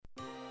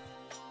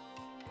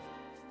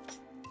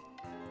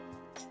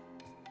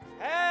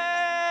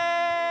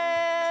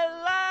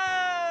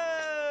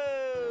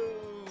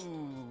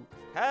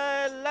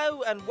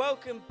and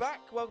welcome back.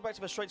 Welcome back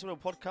to the Straight to the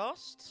Middle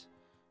podcast.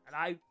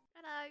 Hello.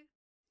 Hello.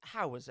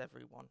 How is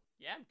everyone?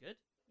 Yeah, I'm good.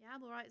 Yeah,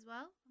 I'm alright as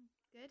well. I'm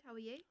good. How are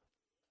you?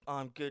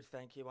 I'm good,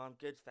 thank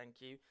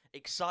you.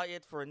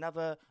 Excited for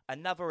another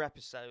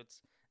episode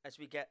as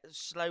we get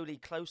slowly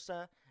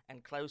closer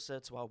and closer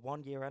to our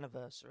 1 year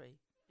anniversary.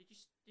 Did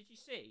you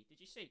see?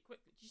 Did you see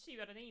we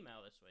had an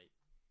email this week?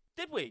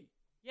 Did we?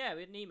 Yeah,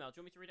 we had an email.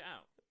 Do you want me to read it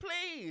out?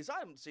 Please, I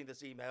haven't seen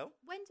this email.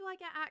 When do I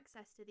get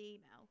access to the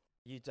email?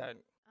 You don't.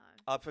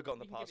 Oh. I've forgotten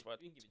the password.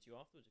 We can give it to you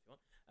afterwards if you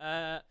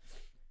want.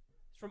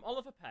 It's from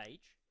Oliver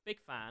Page, big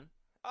fan.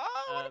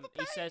 Oh, Oliver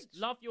Page! He says,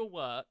 "Love your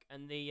work,"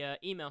 and the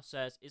email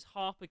says, "Is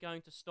Harper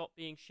going to stop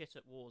being shit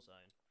at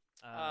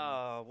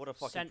Warzone?" What a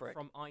fucking sent prick.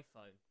 from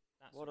iPhone.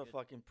 That's what a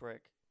fucking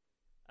prick.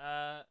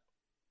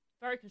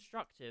 Very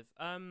constructive.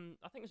 I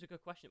think it's a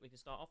good question that we can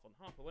start off on.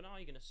 Harper, when are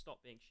you going to stop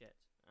being shit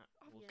at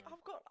Warzone?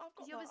 I've got.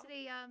 Because you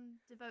obviously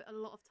devote a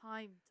lot of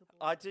time to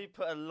Warzone. I do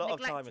put a lot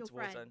of time into Neglect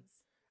Warzone. your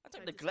friends, I don't so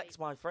to neglect speak.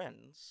 my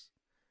friends.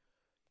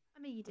 I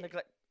mean, you do.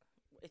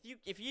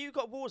 If you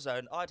got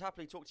Warzone, I'd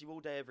happily talk to you all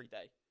day, every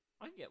day.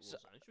 I can get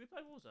Warzone. Should we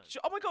play Warzone?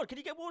 Oh my god, can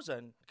you get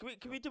Warzone?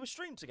 Can we do a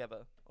stream together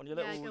on your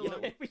Yeah, little? go Your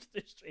on. little... We can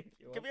do a stream if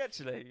you want. Can we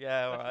actually?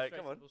 Yeah, all right,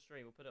 come on.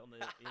 Stream. We'll put it on the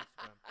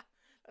Instagram.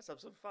 Let's have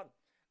some fun.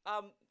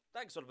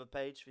 Thanks, Oliver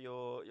Page, for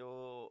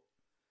your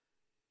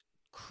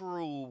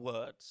cruel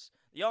words.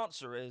 The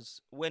answer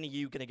is, when are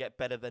you gonna get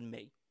better than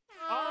me?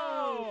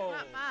 Oh,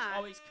 that bad.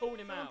 Oh, he's called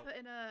him Someone out. put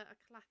in a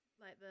clap,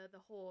 like the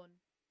horn.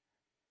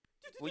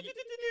 Well,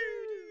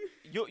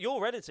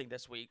 you're editing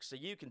this week, so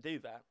you can do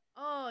that.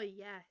 Oh,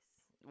 yes.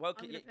 Well,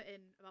 I'm going to put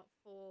in about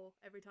 4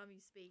 every time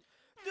you speak.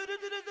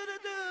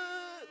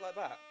 like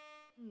that.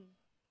 Mm.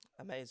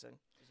 Amazing.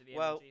 Is it the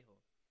Well- MLG horn?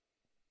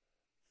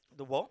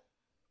 The what?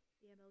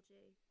 The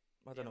MLG.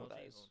 I don't know what that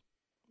MLG is. horn.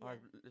 Yeah. I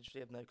literally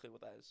have no clue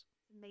what that is.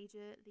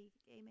 Major League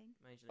Gaming.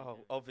 Major League Oh,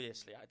 Gaming.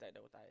 obviously I don't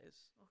know what that is.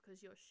 Oh,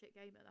 because you're a shit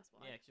gamer, that's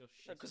why. Yeah, because you're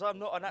shit. Because I'm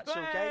not an actual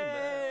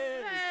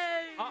gamer.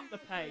 Hey! Up the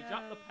page, Yeah.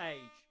 up the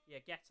page. Yeah,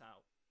 get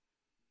out.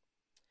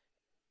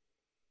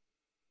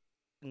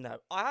 No,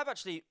 I have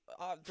actually.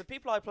 The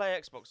people I play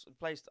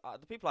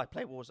the people I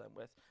play Warzone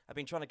with have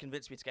been trying to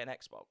convince me to get an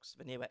Xbox,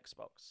 the new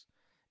Xbox,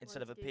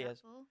 instead of a What did you do that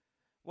PS.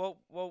 for?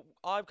 Well,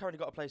 I've currently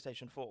got a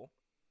PlayStation 4,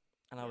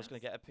 and I was going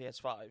to Yes. get a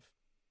PS5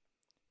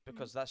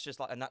 because that's just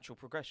like a natural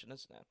progression,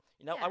 isn't it?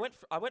 You know, Yeah.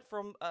 I went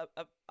from I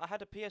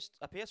had a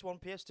PS1,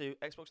 PS2,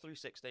 Xbox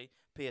 360,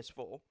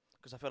 PS4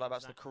 because I feel like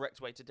that's the Exactly.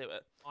 correct way to do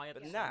it. I had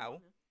But the same now-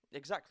 one, yeah.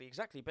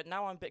 Exactly. But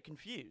now I'm a bit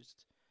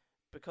confused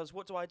because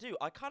what do?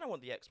 I kind of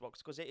want the Xbox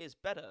because it is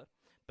better,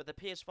 but the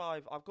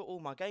PS5, I've got all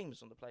my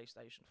games on the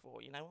PlayStation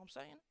 4. You know what I'm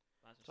saying?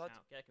 That's a So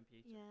shout. Get a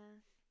computer. Yeah.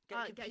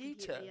 Get a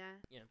computer. Yeah.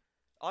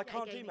 I Get a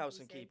can't do gaming mouse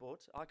and PC. keyboard.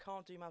 I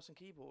can't do mouse and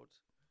keyboard.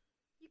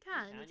 You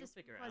can. can, It you'll just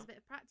figure it requires a out. bit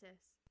of practice.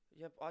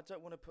 Yeah, but I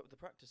don't want to put the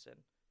practice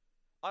in.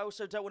 I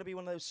also don't want to be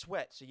one of those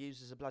sweats who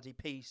uses a bloody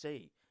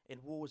PC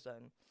in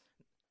Warzone.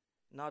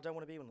 No, I don't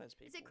want to be one of those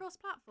people. Is it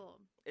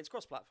cross-platform? It's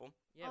cross-platform.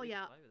 Yeah, Oh, we can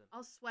yeah. play with them.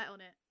 I'll sweat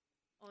on it.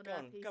 On Go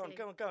on, PC. go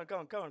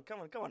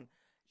on.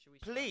 Should we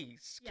try?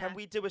 Please, Yeah. can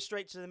we do a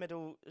straight to the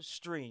middle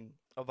stream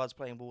of us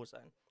playing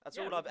Warzone? That's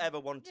Yeah, all we I've can. ever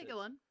wanted. Yeah, go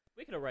on.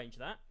 We can arrange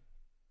that.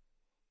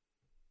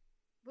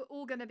 We're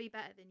all going to be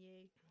better than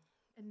you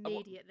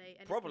immediately,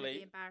 and probably. it's going to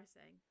be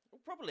embarrassing.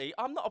 Probably.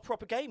 I'm not a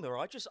proper gamer.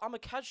 I'm a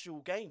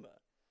casual gamer.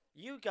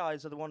 You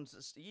guys are the ones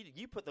that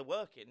you put the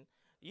work in.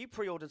 You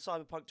pre-ordered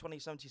Cyberpunk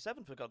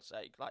 2077 for God's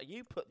sake. Like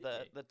you put Did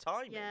you? the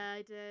time in. Yeah,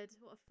 I did.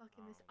 What a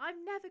fucking Oh.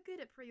 I'm never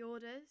good at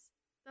pre-orders.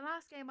 The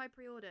last game I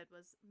pre-ordered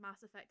was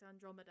Mass Effect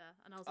Andromeda,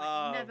 and I was like,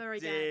 Oh never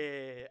again.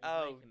 dear. You're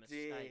Oh making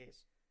dear.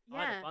 mistakes. I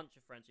had Yeah. a bunch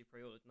of friends who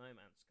pre-ordered No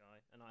Man's Sky,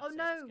 and I Oh, said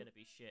no. it's going to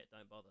be shit.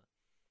 Don't bother.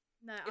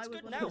 No, It's I was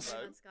good one now, of the though.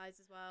 No Man's Skies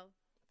as well.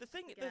 The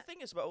thing Yeah.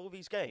 is about all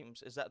these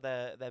games is that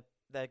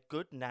they're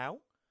good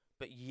now,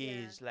 but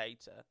years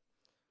later.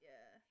 Yeah.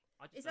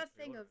 I just It's don't that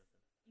thing pre-order of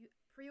everything.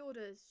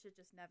 pre-orders should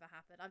just never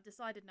happen. I've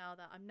decided now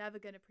that I'm never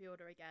going to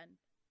pre-order again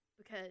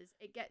because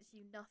it gets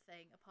you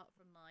nothing apart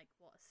from like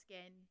what, a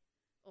skin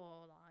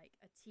or like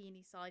a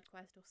teeny side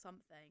quest or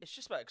something. It's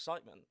just about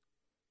excitement.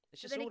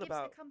 It's But just then it all gives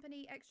about. the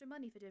company extra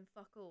money for doing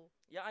fuck all.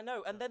 Yeah, I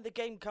know. And then the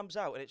game comes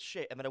out and it's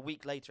shit, and then a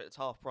week later it's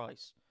half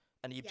price,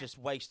 and you've Yeah. just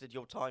wasted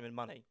your time and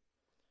money,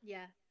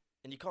 Yeah.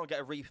 and you can't get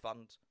a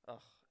refund.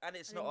 Ugh. And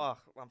it's And not.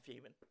 then- Ugh, I'm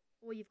fuming.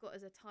 All you've got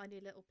is a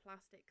tiny little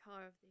plastic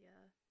car of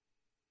the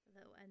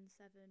little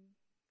N7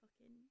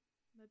 fucking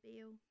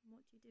mobile. And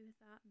what do you do with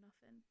that?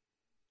 Nothing.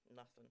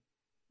 Nothing.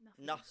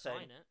 Nothing. Nothing.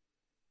 Sign it.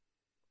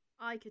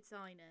 I could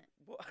sign it.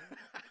 What?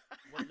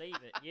 We'll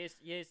leave it.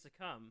 Years to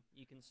come,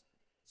 you can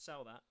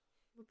sell that.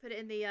 We'll put it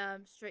in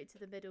the straight to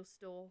the middle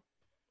store.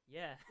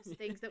 Yeah. Just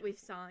things that we've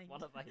signed.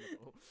 One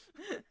available.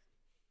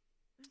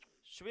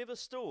 Should we have a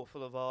store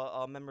full of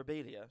our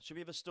memorabilia? Should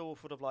we have a store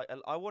full of like?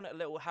 I want a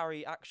little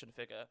Harry action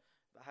figure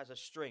that has a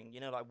string, you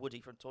know, like Woody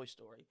from Toy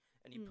Story,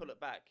 and you pull it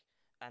back,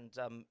 and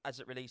as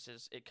it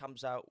releases, it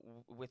comes out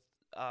with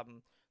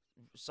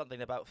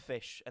something about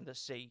fish and the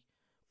sea,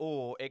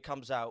 or it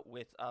comes out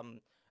with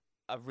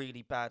a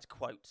really bad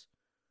quote.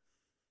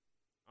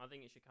 I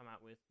think it should come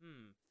out with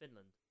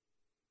Finland.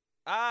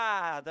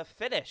 Ah, the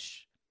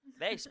Finnish.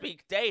 They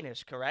speak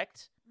Danish,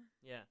 correct?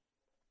 Yeah,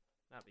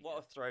 that'd be What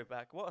a good.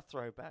 throwback. What a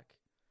throwback.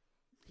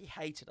 He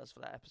hated us for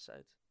that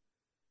episode.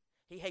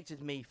 He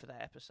hated me for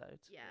that episode.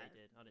 Yeah, he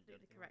did. I didn't do the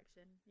anything wrong.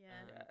 correction.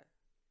 Yeah. Yeah.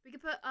 We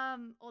could put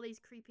Ollie's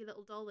creepy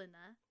little doll in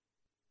there.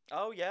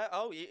 Oh, yeah.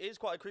 Oh, it is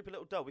quite a creepy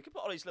little doll. We could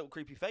put Ollie's little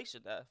creepy face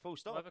in there. Full Do I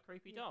stop. have a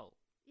creepy Yeah. doll?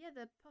 Yeah,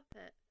 the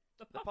puppet.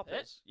 The The puppet?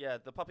 puppets. Yeah,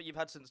 the puppet you've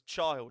had since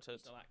childhood.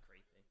 It's not that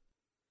creepy.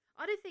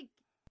 I don't think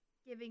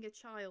giving a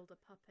child a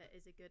puppet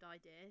is a good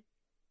idea.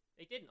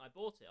 They didn't. I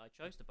bought it. I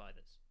chose to buy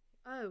this.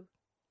 Oh.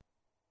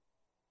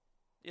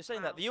 You're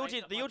saying Wow, that the saved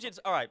audience, up the my audience.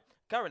 pocket. All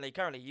right,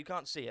 currently, you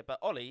can't see it, but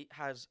Ollie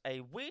has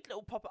a weird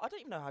little puppet. I don't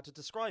even know how to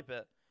describe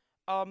it.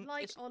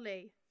 Like it's,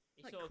 Ollie.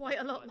 He Like sort of quite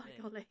a does lot look like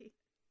me. Ollie.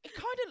 it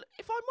kind of.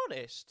 If I'm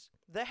honest,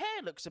 the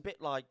hair looks a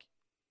bit like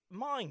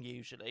mine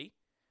usually.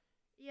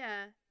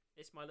 Yeah.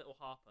 It's my little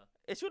Harper.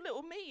 It's your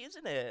little me,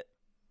 isn't it?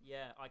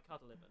 Yeah, I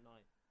cuddle him at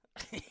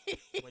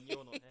night when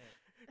you're not here.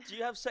 Do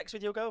you have sex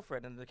with your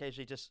girlfriend and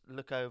occasionally just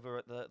look over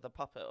at the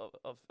puppet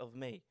of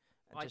me?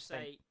 And I just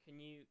say, think, can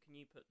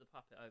you put the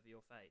puppet over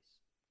your face?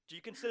 do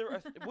you consider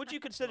it would you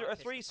consider it Can I a kiss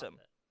the threesome?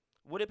 puppet?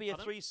 Would it be a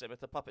Pardon? threesome if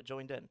the puppet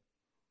joined in?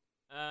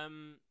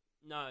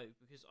 No,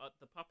 because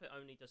the puppet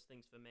only does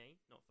things for me,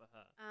 not for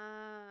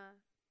her.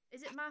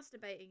 Is it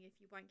masturbating if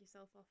you wank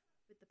yourself off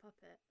with the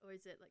puppet, or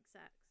is it like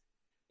sex?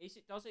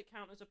 Does it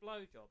count as a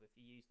blowjob if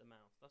you use the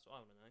mouth? That's what I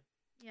want to know.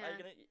 Yeah.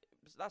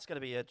 That's going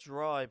to be a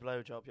dry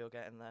blowjob you're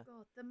getting there.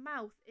 God, the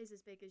mouth is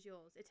as big as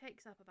yours. It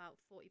takes up about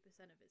 40%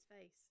 of its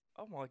face.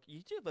 Oh my,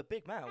 you do have a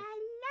big mouth. Hello.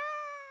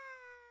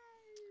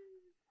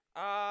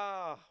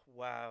 Ah,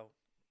 wow.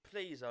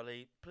 Please,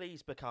 Ollie,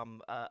 please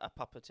become a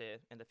puppeteer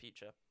in the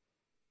future.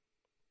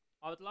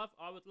 I would love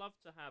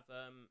to have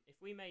if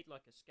we made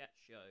like a sketch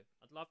show.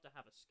 I'd love to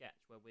have a sketch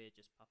where we're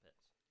just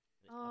puppets.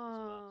 And it's puppets of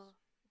Oh, us.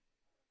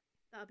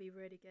 that'd be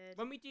really good.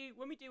 When we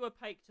do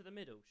opaque to the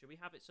middle, should we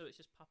have it so it's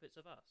just puppets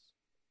of us?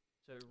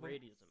 So it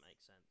really doesn't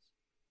make sense.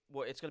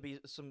 What, it's going to be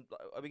some,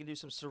 are we going to do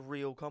some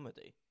surreal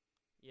comedy?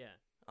 Yeah.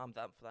 I'm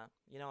down for that.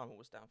 You know I'm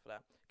always down for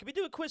that. Can we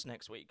do a quiz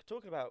next week?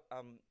 Talking about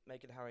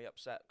making Harry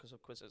upset because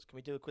of quizzes. Can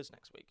we do a quiz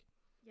next week?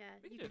 Yeah,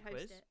 We can you do can a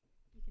host quiz. it.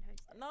 You can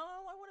host it. No,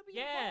 I want to be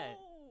Yeah. involved.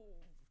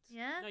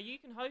 Yeah? No, you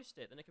can host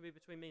it. Then it can be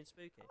between me and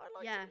Spooky. I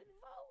like Yeah. to be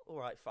involved. All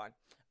right, fine.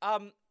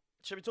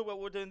 Should we talk about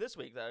what we're doing this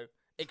week, though?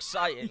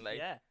 Excitingly.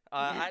 Yeah.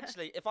 Yeah.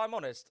 Actually, if I'm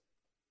honest,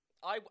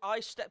 I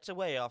stepped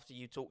away after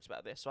you talked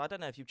about this, so I don't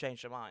know if you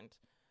changed your mind.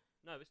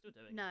 No, we're still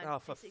doing No, it. Oh,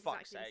 for it's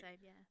fuck's exactly sake. the same,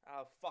 yeah.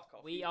 Oh, fuck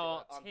off. We you do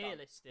are it. I'm tier done.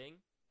 listing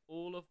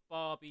all of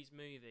Barbie's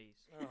movies.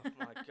 Oh,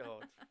 my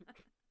God.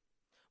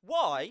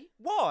 Why?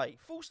 Why?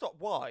 Full stop,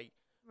 why?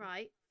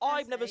 Right.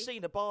 I've never firstly-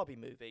 seen a Barbie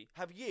movie.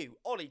 Have you?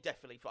 Ollie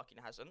definitely fucking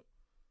hasn't.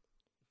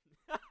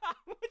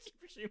 What do you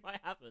presume I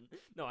haven't?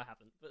 No, I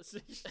haven't. But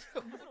I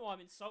don't know why I'm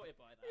insulted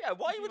by that. Yeah,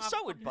 why are you Presume I haven't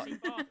insulted fucking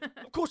by- seen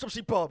Barbie. Of course I've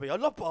seen Barbie. I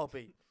love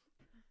Barbie.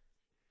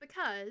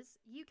 Because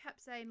you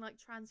kept saying like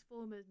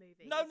Transformers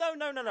movies. No. And I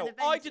didn't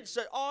Avengers.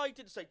 say. I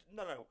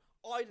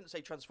didn't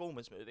say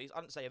Transformers movies. I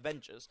didn't say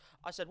Avengers.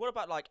 I said, what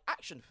about like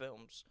action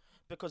films?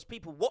 Because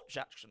people watch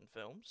action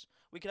films.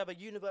 We could have a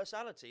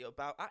universality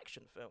about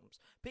action films.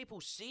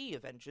 People see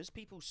Avengers.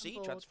 People see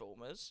bored.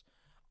 Transformers.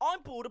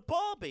 I'm bored of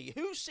Barbie.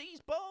 Who sees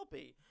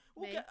Barbie?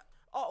 Me.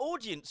 Our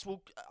audience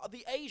will.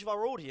 The age of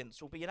our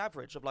audience will be an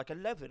average of like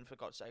 11, for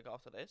God's sake.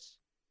 After this,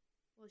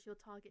 What's your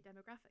target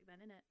demographic then,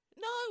 innit?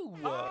 no.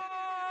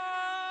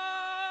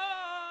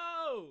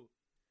 Oh!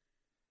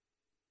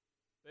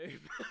 Boom.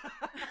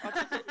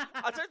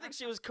 I don't think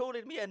she was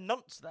calling me a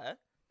nonce there.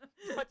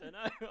 I don't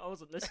know. I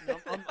wasn't listening.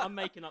 I'm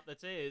making up the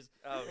tears.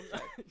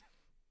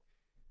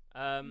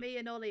 Oh, Me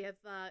and Ollie have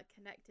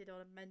connected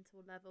on a mental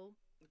level.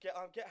 get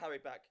Harry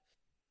back.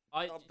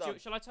 I I'm done.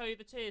 shall I tell you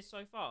the tiers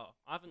so far?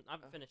 I haven't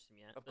finished them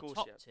yet. of The course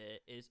top you have. tier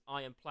is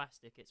I am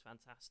plastic. It's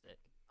fantastic.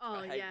 Oh,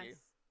 I hate yes. you.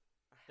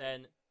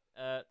 Then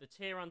the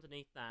tier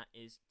underneath that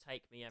is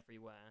Take Me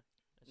Everywhere.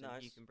 So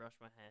Nice. You can brush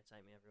my hair,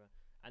 take me everywhere.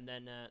 And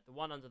then the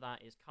one under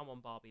that is Come On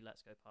Barbie,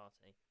 Let's Go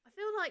Party. I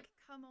feel like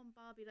Come On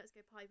Barbie, Let's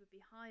Go Party would be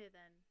higher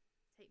than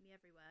Take Me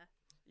Everywhere.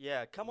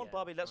 Yeah, come on, Yeah,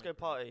 Barbie, let's I go agree.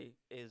 party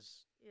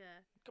is. Yeah.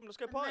 Come on, let's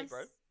go party, bro.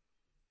 Unless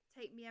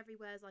Take Me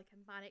Everywhere is like a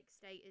manic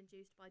state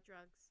induced by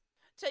drugs.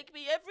 Take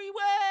me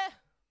everywhere.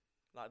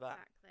 Like that.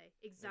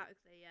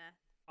 Exactly, yeah.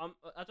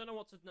 I don't know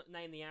what to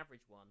name the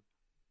average one.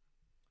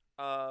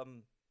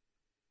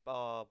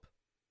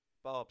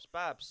 Babs.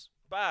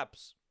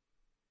 Babs.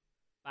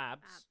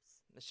 Abs.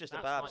 It's just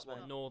That's a Babs, like man.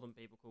 what northern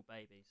people call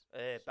babies.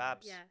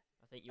 Babs. Yeah.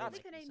 I think you're That's-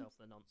 making I think her yourself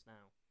the nonce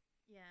now.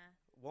 Yeah.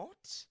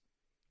 What?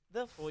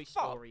 The Toy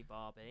fuck? Story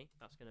Barbie.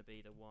 That's going to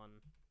be the one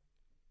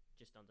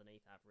just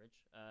underneath average.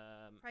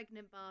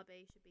 Pregnant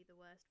Barbie should be the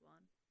worst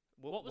one.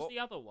 What was the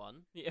other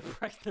one? Yeah,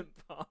 Pregnant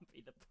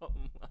Barbie, the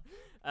bottom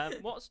one.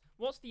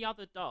 What's the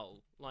other doll?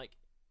 Like,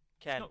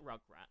 Ken? it's not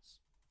Rugrats,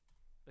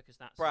 because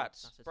that's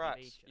Brats. that's a TV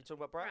Brats. show. You talking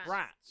about Brats?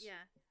 Brats. Yeah.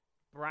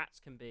 Brats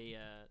can be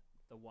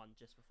the one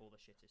just before the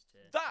shittest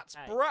tier. That's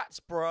Hey.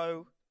 Brats,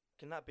 bro.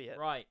 Can that be it?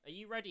 Right, are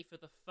you ready for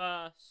the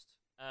first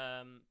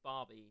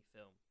Barbie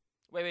film.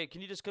 Wait.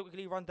 Can you just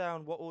quickly run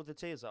down what all the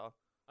tiers are?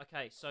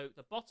 Okay, so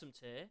the bottom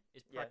tier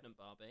is Yeah. Pregnant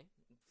Barbie.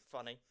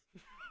 Funny.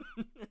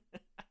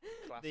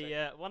 Classic.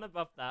 The one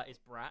above that is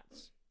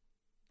Bratz.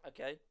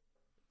 Okay.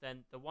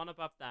 Then the one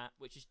above that,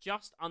 which is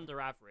just under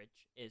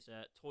average, is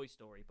Toy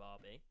Story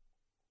Barbie.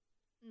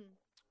 Mm.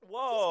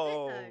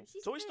 Whoa. She's fit, though.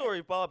 She's Toy fit.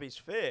 Story Barbie's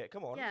fit.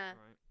 Come on. Yeah.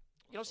 Right.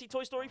 You don't see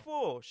Toy Story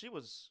 4. She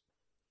was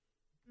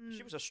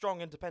a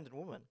strong, independent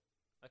woman.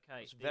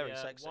 Okay. It's the very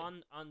sexy.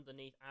 one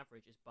underneath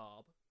average is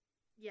Barb.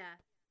 Yeah.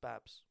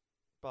 Babs. Is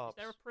Barbs.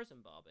 there a prison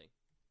Barbie?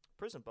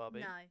 Prison Barbie.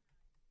 No.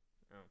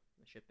 Oh,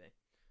 there should be.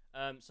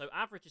 So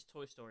average is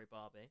Toy Story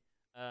Barbie.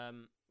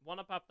 One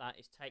above that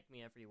is Take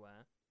Me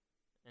Everywhere.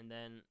 And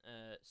then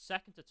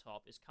second to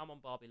top is Come On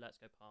Barbie, Let's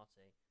Go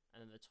Party.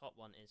 And then the top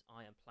one is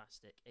I Am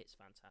Plastic, It's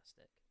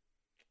Fantastic.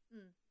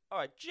 All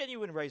right,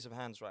 genuine raise of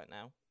hands right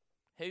now.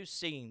 Who's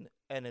seen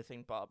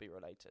anything Barbie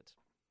related?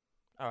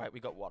 All right, we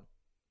got one.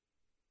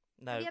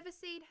 No. Have you ever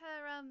seen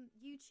her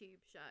YouTube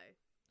show?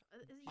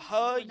 Is it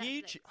Her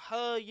YouTube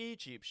or Netflix?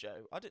 YouTube show.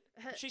 I did.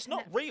 Her- She's her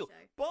not Netflix real. show.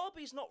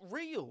 Barbie's not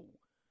real.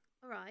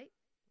 All right.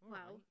 All Well,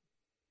 right.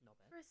 Not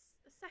For bad.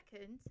 a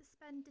second,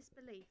 suspend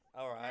disbelief.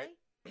 All right. Okay?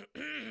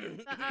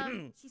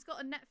 But she's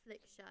got a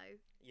Netflix show,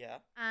 Yeah.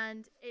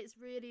 and it's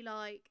really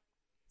like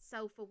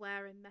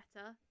self-aware and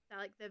meta.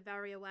 They're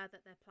very aware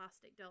that they're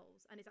plastic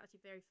dolls, and it's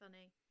actually very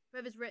funny.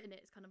 Whoever's written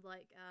it's kind of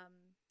like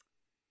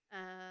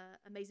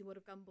Amazing World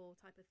of Gumball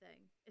type of thing.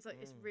 It's like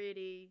it's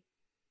really,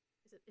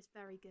 it's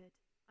very good.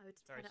 I would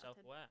It's very 10 out of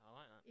 10. self-aware. I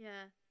like that.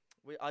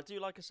 Yeah, I do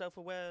like a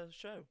self-aware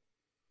show.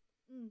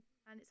 and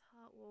it's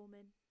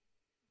heartwarming.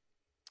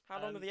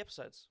 How long are the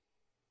episodes?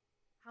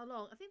 How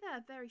long? I think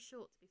they're very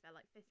short. To be fair,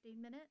 like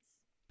 15 minutes.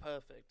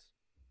 Perfect.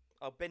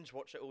 I'll binge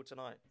watch it all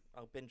tonight.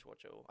 I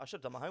should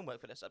have done my homework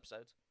for this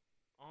episode.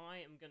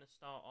 I am going to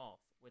start off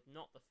with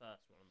not the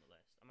first one on the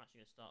list. I'm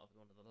actually going to start off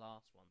with one of the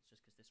last ones,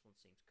 just because this one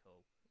seems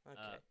cool.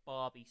 Okay.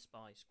 Barbie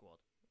Spy Squad.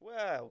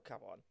 Well,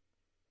 come on.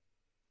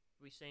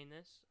 Have we seen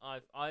this?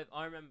 I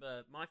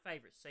remember my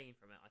favourite scene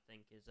from it. I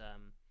think is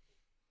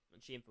when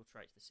she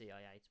infiltrates the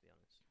CIA. To be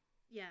honest.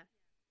 Yeah,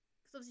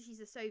 because obviously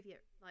she's a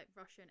Soviet, like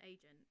Russian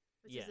agent,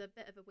 which is Yeah. a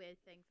bit of a weird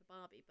thing for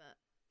Barbie, but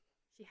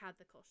she had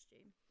the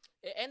costume.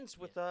 It ends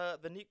with the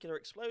nuclear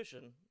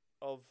explosion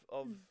of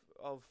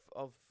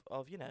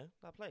you know,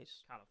 that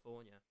place.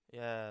 California.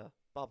 Yeah,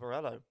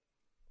 Barbarello.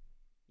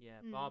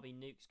 Yeah, Mm. Barbie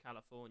nukes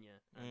California,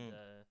 and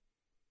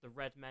the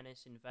Red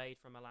Menace invade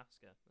from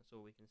Alaska. That's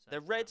all we can say.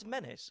 The for Red that one.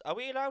 Menace. Are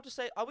we allowed to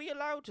say? Are we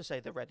allowed to say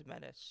the Red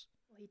Menace?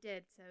 Well, he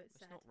did, so it's It's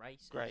said. not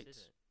racist, Great. is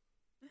it?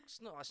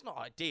 It's not. It's not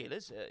ideal,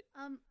 is it?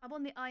 I'm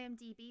on the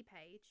IMDb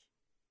page,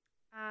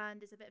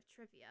 and it's a bit of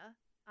trivia.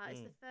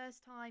 It's the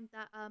first time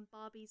that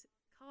Barbie's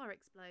car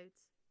explodes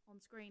on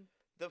screen.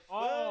 The first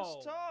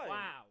Oh, time.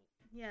 wow.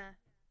 Yeah.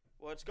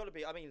 Well, it's got to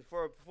be. I mean,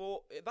 for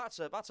that's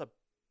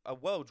a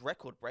world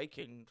record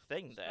breaking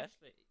thing there.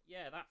 Especially,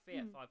 yeah, that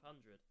Fiat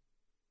 500.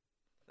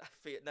 That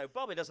Fiat. No,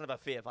 Barbie doesn't have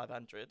a Fiat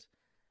 500.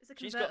 It's a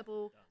She's got-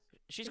 convertible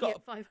She's Fiat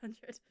got.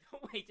 500.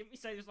 Wait, didn't we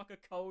say it was like a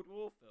Cold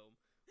War film?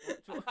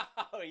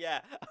 Oh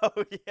yeah.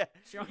 Oh yeah.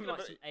 Showing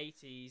like some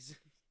 80s.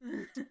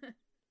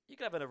 You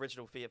could have an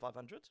original Fiat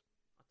 500.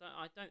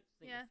 I don't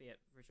think Yeah. the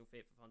original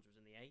Fiat 500 was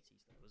in the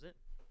 80s, though, was it?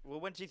 Well,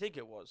 when do you think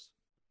it was?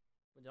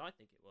 When did I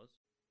think it was?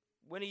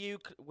 When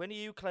are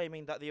you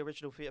claiming that the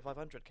original Fiat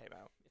 500 came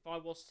out? If I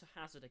was to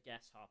hazard a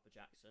guess, Harper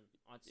Jackson,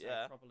 I'd say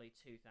Yeah. probably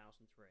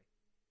 2003.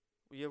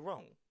 Well, you're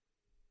wrong.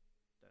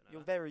 Don't know.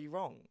 You're that. very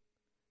wrong.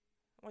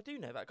 I do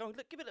know that. Go on,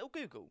 give it a little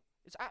Google.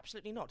 It's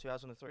absolutely not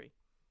 2003.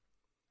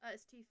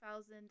 It's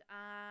 2000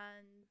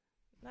 and...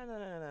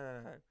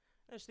 No.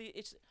 It's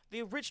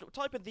the original.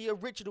 Type in the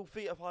original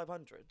Fiat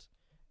 500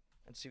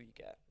 and see what you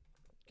get.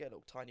 Get a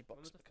little tiny box.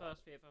 When was of the car.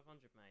 first Fiat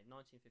 500 made?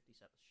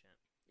 1957. Shit.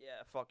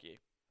 Yeah, fuck you.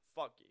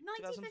 2003.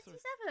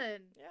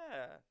 1957.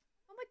 Yeah.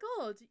 Oh my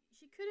god,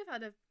 she could have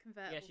had a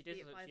convertible. Yeah, she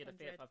did. Fiat She had a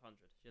Fiat 500.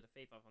 500. She had a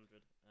Fiat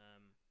 500.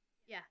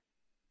 Yeah.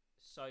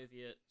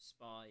 Soviet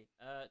spy.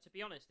 To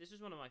be honest, this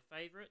is one of my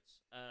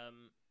favourites.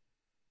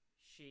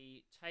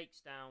 She takes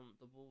down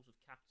the walls of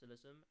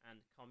capitalism, and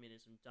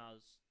communism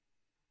does,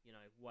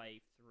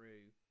 wave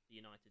through the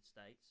United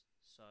States.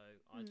 So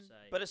I'd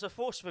say. But it's a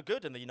force for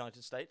good in the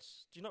United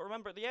States. Do you not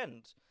remember at the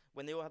end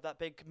when they all had that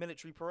big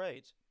military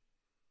parade?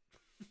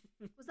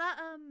 Was that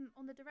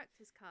on the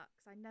director's cut?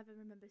 Because I never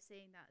remember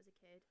seeing that as a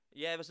kid.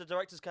 Yeah, it was the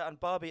director's cut, and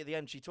Barbie at the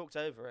end. She talked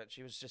over it.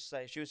 She was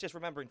just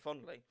remembering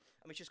fondly.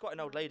 I mean, she's quite an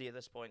old lady at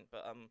this point,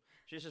 but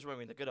she's just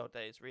remembering the good old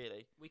days,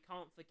 really. We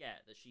can't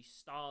forget that she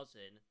stars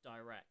in,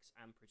 directs,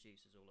 and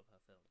produces all of her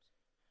films.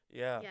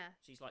 Yeah. Yeah.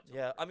 She's like. Tom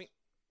Yeah. Cruise.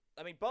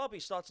 I mean, Barbie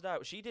started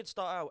out. She did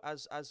start out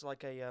as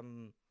like a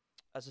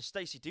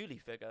Stacey Dooley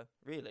figure,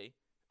 really.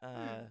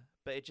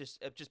 But it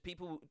just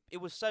people. It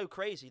was so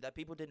crazy that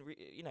people didn't.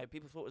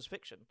 People thought it was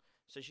fiction.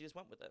 So she just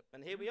went with it,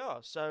 and here we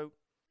are. So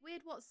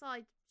Weird what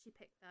side she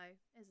picked, though,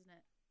 isn't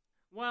it?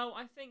 Well,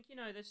 I think,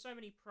 there's so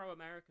many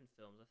pro-American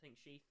films. I think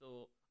she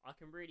thought, I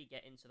can really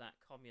get into that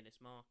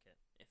communist market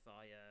if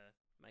I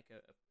make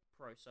a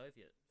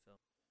pro-Soviet film.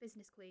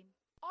 Business queen.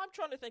 I'm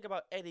trying to think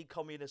about any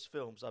communist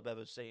films I've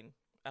ever seen,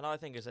 and I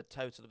think it's a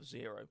total of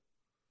 0.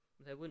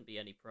 There wouldn't be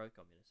any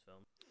pro-communist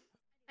film.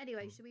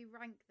 Anyway, should we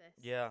rank this?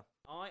 Yeah.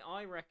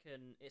 I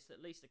reckon it's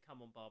at least a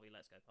Come On Barbie,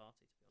 Let's Go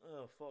Party, to be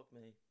honest. Oh, fuck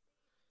me.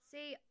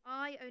 See,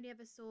 I only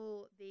ever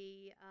saw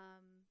the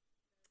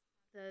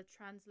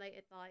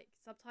translated like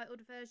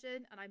subtitled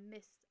version, and I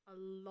missed a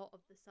lot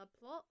of the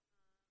subplot,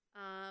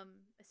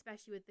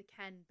 especially with the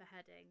Ken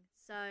beheading.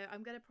 So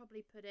I'm gonna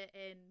probably put it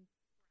in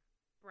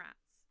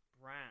Brats.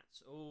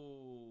 Brats.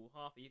 Ooh,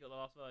 Harper, you got the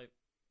last vote.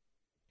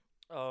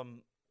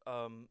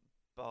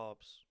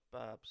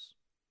 Babs.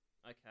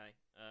 Okay.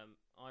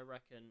 I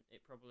reckon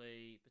it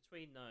probably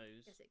between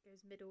those. Guess it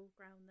goes middle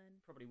ground then.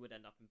 Probably would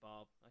end up in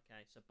Barb.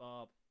 Okay, so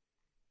Barb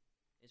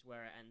is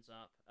where it ends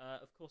up.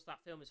 Of course, that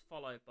film is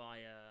followed by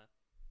a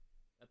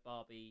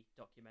Barbie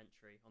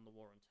documentary on the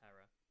War on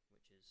Terror,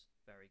 which is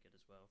very good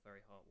as well, very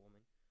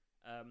heartwarming.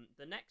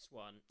 The next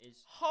one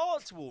is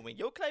Heartwarming?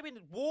 You're claiming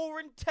War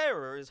and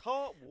Terror is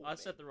heartwarming? I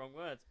said the wrong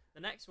words.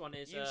 The next one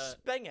is You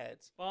spenghead.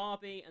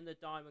 Barbie and the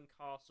Diamond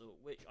Castle,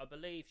 which I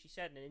believe she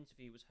said in an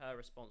interview was her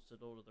response to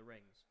Lord of the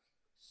Rings.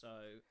 So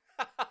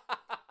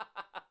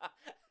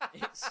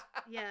it's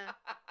Yeah.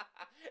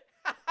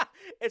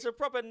 It's a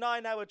proper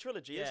 9-hour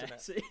trilogy, yeah, isn't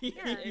it? so-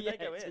 Yeah, yeah, they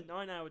go it's in. a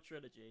 9-hour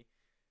trilogy.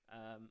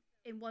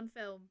 In one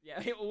film.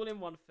 Yeah, all in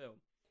one film.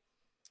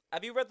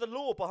 Have you read the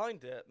lore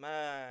behind it,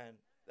 man?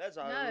 There's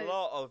a No.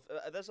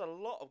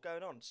 lot of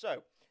going on.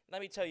 So let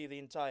me tell you the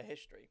entire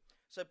history.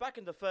 So back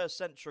in the 1st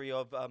century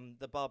of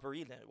the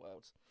Barbarino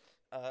world,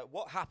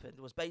 what happened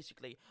was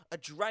basically a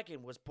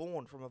dragon was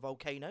born from a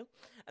volcano,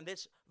 and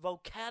this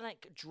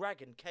volcanic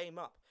dragon came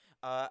up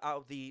out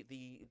of the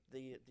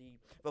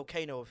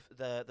volcano of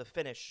the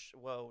Finnish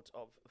world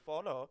of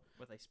Fano,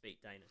 Where they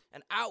speak Danish.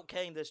 and out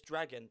came this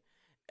dragon,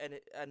 and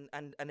it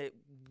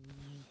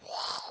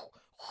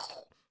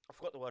I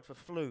forgot the word for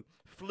flew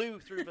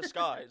through the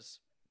skies,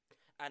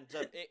 and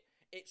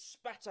it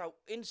spat out.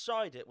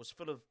 Inside it was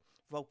full of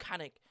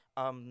volcanic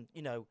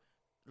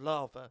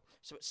lava,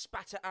 so it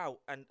spat it out,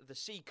 and the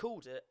sea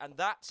cooled it, and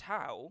that's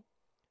how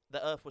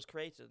the Earth was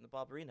created in the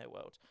Barbarino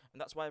world, and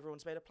that's why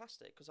everyone's made of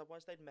plastic, because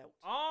otherwise they'd melt.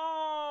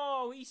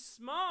 Oh, he's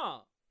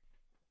smart.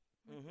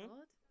 Oh my Mhm.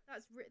 God.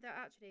 That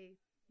actually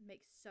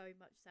makes so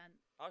much sense.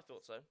 I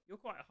thought so. You're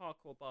quite a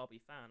hardcore Barbie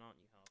fan, aren't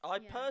you, Harper? I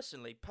Yeah.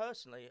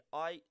 personally,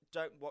 I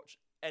don't watch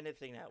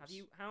anything else.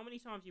 How many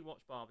times have you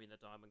watched Barbie and the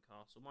Diamond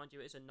Castle? Mind you,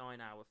 it's a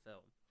 9-hour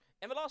film.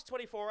 In the last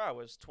 24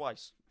 hours,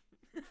 twice.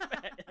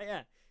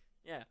 yeah.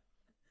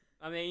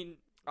 I mean,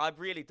 I've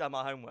really done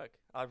my homework.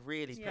 I've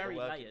really it's put very the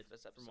work layered into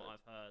this from episode. what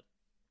I've heard.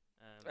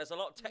 There's a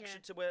lot of texture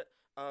to it.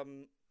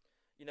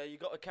 You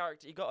got a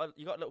character. You got a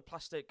little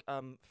plastic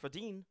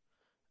Fradine,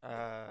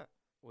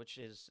 which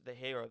is the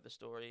hero of the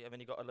story, and then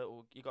you got a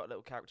little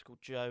character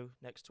called Joe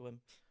next to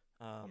him.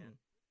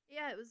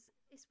 Yeah,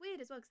 it's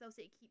weird as well because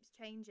obviously it keeps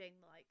changing,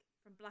 like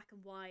from black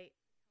and white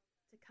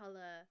to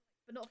color,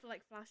 but not for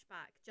like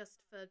flashback,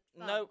 just for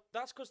fun. No,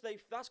 that's because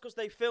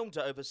they filmed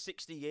it over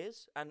 60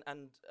 years,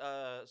 and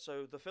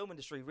so the film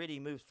industry really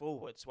moved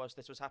forwards whilst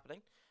this was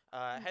happening.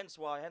 Hence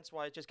why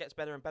it just gets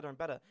better and better and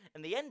better.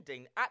 And the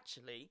ending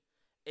actually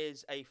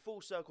is a full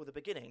circle at the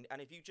beginning,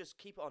 and if you just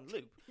keep it on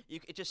loop,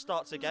 it just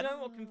starts Do again. you know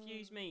what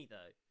confused me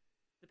though?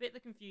 The bit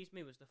that confused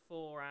me was the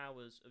 4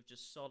 hours of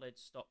just solid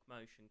stop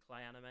motion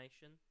clay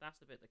animation. That's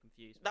the bit that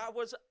confused me.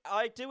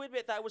 I do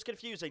admit that was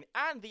confusing,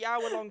 and the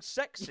hour-long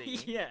sex scene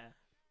yeah.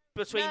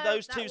 between No,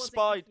 those that two wasn't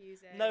spiders.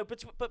 confusing. No,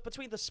 but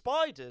between the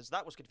spiders,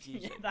 that was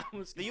confusing. Yeah, that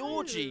was The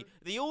confusing.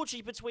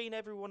 orgy between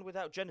everyone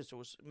without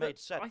genitals made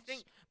sense. I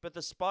think but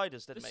the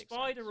spiders the didn't make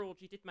spider sense.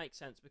 orgy did make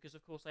sense because,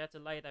 of course, they had to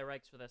lay their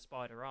eggs for their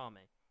spider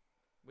army,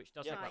 which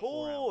does Yeah, take of like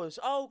 4 hours. course.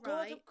 Oh God,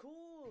 Right. of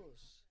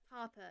course.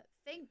 Harper,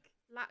 think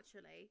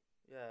laterally,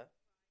 Yeah.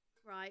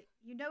 right?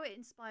 You know it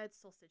inspired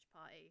Sausage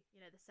Party, you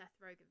know, the Seth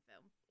Rogen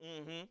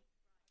film. Mhm. Right?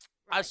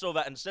 I saw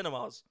that in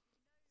cinemas.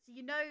 So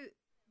you know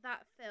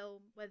that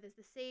film where there's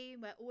the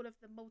scene where all of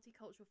the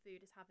multicultural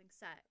food is having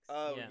sex.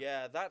 Oh Yeah.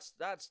 yeah, that's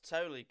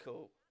totally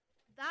cool.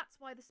 That's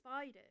why the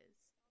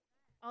spiders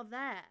are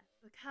there,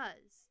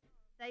 because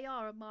they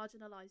are a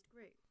marginalised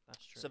group.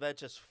 That's true. So they're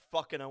just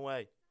fucking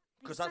away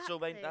because that's all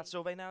they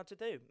know how to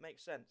do.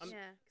 Makes sense.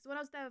 Yeah, because when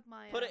I was there with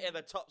my Put it in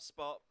the top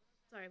spot.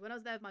 Sorry, when I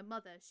was there with my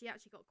mother, she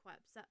actually got quite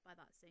upset by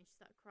that scene. She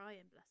started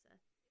crying, bless her.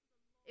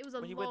 It was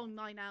a When you were- long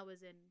 9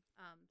 hours in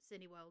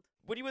Cineworld.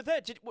 When you were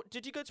there, did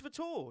you go to the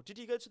tour? Did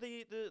you go to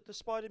the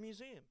Spider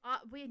Museum?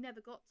 We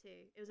never got to.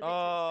 It was a bit too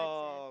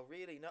Oh,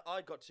 really? No,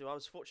 I got to. I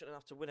was fortunate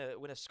enough to win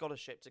a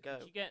scholarship to go.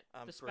 Did you get the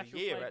for a special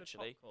year, flavoured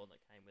actually. popcorn that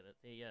came with it?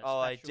 The Oh,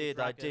 I special did,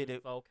 dragon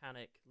it-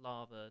 volcanic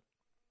lava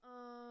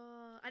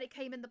expensive. And it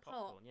came in the pot.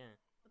 popcorn. Yeah.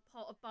 The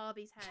pot of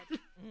Barbie's head.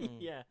 Mm.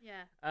 Yeah.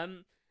 Yeah.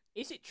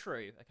 Is it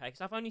true? Okay,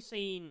 because I've only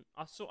seen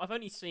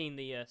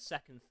the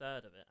second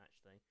third of it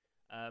actually.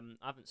 I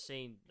haven't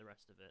seen the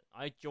rest of it.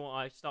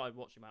 I started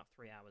watching about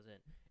 3 hours in.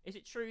 Is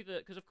it true that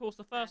because of course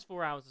the first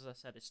 4 hours, as I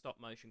said, is stop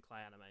motion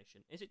clay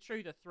animation? Is it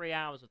true that 3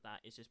 hours of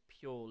that is just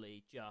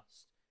purely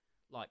just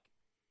like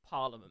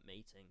Parliament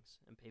meetings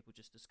and people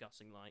just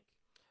discussing like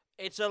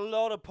It's a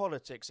lot of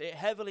politics. It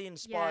heavily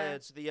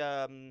inspired the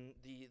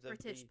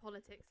British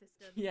politics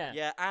system.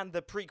 Yeah. and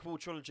the prequel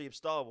trilogy of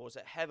Star Wars.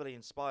 It heavily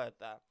inspired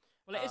that.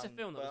 Well, it is a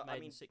film that was but, made I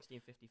in mean,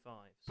 1655.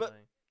 but- So.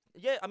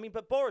 Yeah, I mean,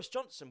 but Boris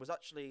Johnson was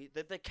actually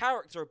the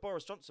character of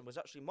Boris Johnson was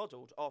actually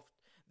modelled off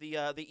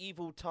the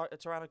evil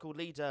tyrannical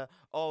leader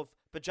of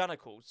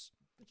Bojanicles,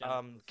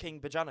 King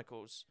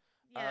Bojanicles.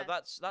 Yeah,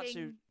 That's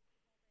King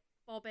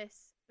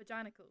Bobbis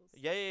Bojanicles.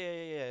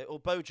 Yeah, or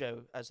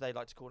Bojo as they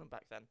like to call him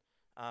back then.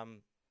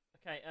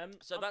 Okay.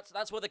 So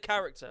that's what the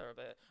character of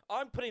it.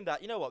 I'm putting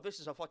that. You know what? This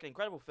is a fucking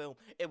incredible film.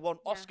 It won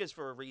Oscars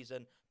for a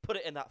reason. Put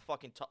it in that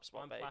fucking top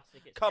spot, babe.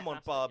 Come on,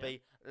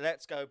 Barbie.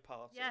 Let's go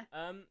party. Yeah.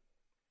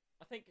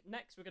 I think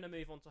next we're going to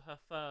move on to her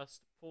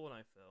first porno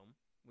film,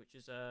 which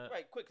is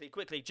Wait,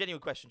 quickly. Genuine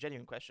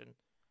question.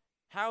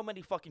 How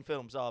many fucking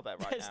films are there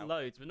right There's now?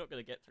 loads. We're not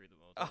going to get through them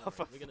all. Oh,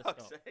 for we're going to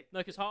fuck's stop. sake.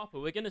 No, because Harper,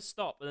 we're going to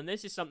stop, and then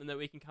this is something that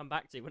we can come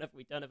back to whenever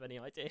we don't have any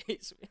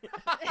ideas.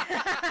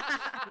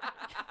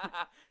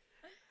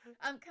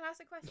 Can I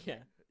ask a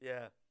question?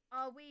 Yeah.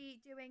 Are we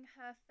doing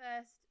her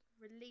first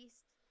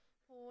released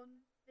porn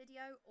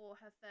video or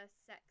her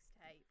first sex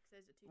tape? 'Cause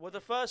those are two. Well,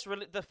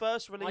 different- the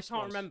first release. I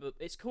can't remember.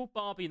 It's called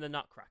Barbie and the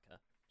Nutcracker.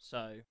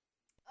 So.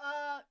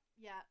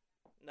 Yeah.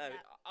 No,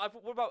 Yeah.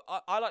 what about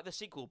I like the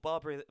sequel,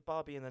 Barbie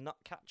and the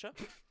Nutcatcher.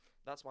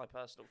 That's my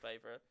personal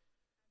favourite.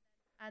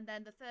 And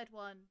then the third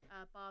one,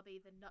 Barbie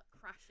the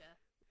Nutcrasher.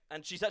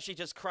 And she's actually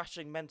just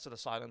crashing mental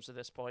asylums at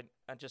this point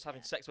and just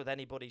having sex with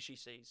anybody she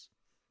sees.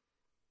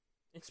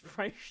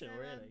 Inspirational,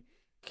 really.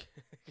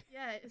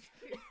 Yeah, it's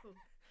beautiful.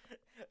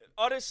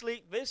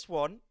 Honestly, this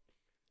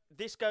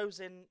goes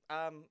in.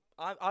 I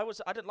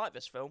didn't like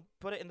this film.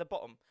 Put it in the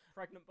bottom.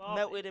 Pregnant Barbie.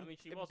 Melted in, I mean,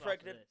 she in was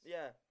pregnant. after this.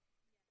 Yeah.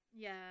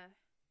 Yeah.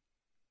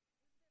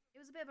 It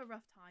was a bit of a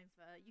rough time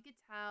for her. You could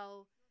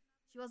tell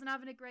she wasn't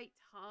having a great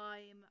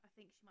time. I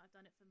think she might have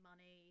done it for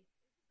money.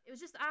 It was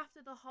just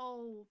after the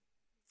whole,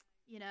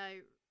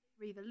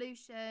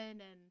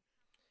 revolution and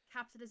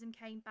capitalism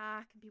came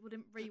back and people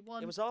didn't really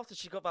want... It was after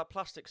she got that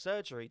plastic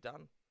surgery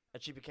done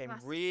and she became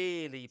Plastic.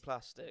 really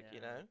plastic,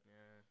 Yeah.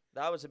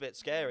 That was a bit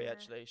scary, Yeah.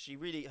 actually.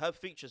 Her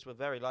features were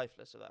very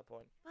lifeless at that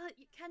point. But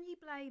can you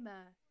blame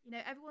her?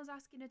 Everyone's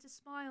asking her to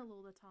smile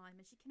all the time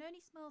and she can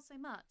only smile so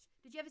much.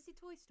 Did you ever see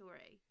Toy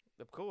Story?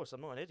 Of course,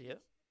 I'm not an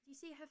idiot. Do you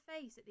see her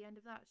face at the end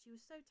of that? She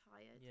was so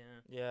tired. Yeah.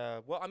 Yeah,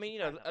 well, I mean,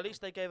 Fair enough. at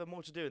least they gave her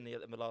more to do in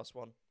the last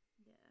one.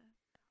 Yeah.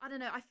 I don't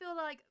know. I feel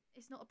like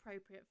it's not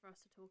appropriate for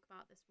us to talk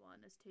about this one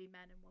as two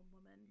men and one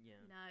woman. Yeah.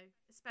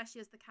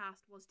 Especially as the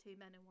cast was two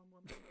men and one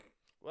woman.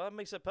 Well, that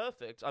makes it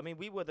perfect. I mean,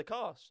 we were the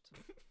cast.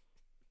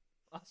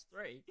 Us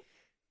three.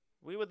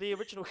 We were the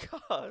original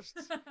cast.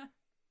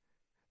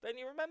 Don't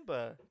you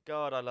remember?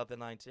 God, I love the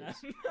 90s.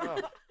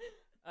 Oh.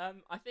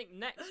 I think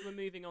next we're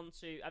moving on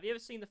to. Have you ever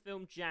seen the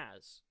film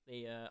Jazz?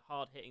 The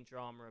hard-hitting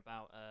drama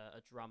about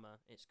a drummer.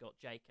 It's got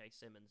J.K.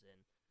 Simmons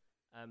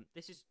in.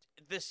 This is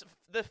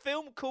the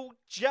film called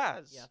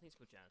Jazz. Yeah, I think it's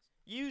called Jazz.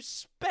 You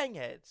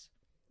spenghead.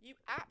 You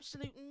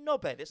absolute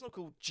knobhead. It's not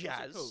called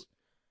Jazz. What's it called?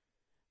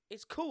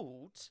 It's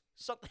called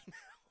something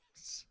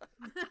else.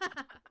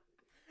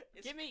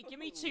 Give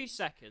me 2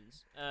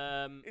 seconds.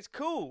 It's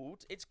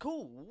called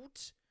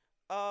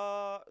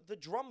The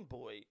Drum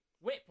Boy.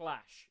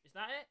 Whiplash. Is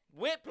that it?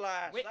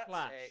 Whiplash.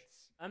 Whiplash.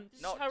 That's it.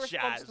 This Not is her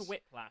response Jazz. to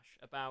Whiplash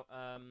about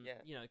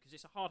Yeah. because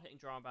it's a hard-hitting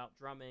drama about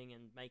drumming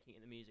and making it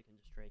in the music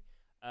industry.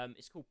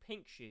 It's called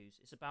Pink Shoes.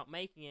 It's about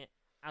making it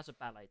as a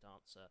ballet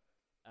dancer.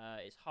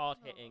 It's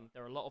hard-hitting.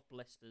 There are a lot of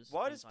blisters.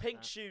 Why things does like Pink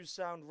that. Shoes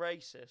sound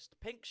racist?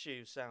 Pink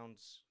Shoes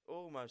sounds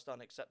almost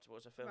unacceptable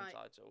as a film Right.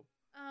 title.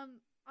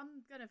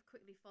 I'm going to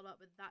quickly follow up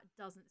with that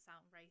doesn't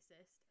sound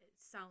racist. It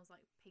sounds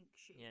like pink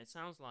shoes. Yeah, it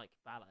sounds like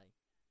ballet.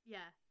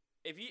 Yeah.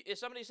 If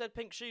somebody said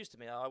Pink Shoes to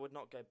me, I would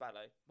not go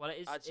ballet. Well, it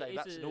is. I'd say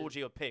that's an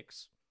orgy of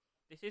pigs.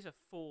 This is a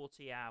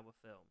 40-hour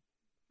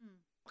film.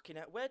 Fucking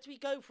hell, where do we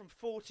go from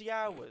 40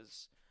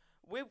 hours?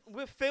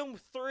 We're film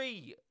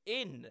 3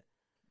 in.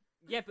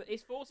 Yeah, but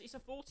it's a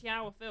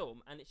 40-hour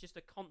film, and it's just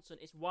a constant.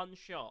 It's one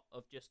shot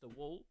of just a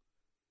wall,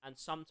 and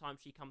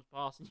sometimes she comes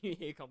past, and you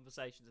hear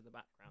conversations in the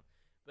background.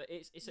 But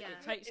it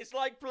takes. It's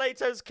like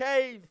Plato's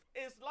cave.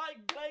 It's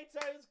like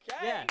Plato's cave.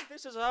 Yeah.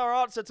 This is our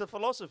answer to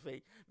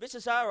philosophy. This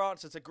is our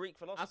answer to Greek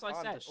philosophy. As I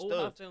said, Understood.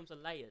 all her films are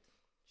layered.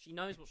 She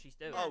knows what she's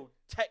doing. Oh,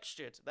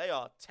 textured. They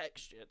are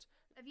textured.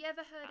 Have you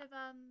ever heard of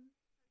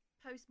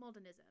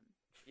postmodernism?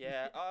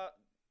 Yeah.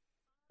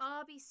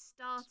 Barbie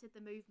started the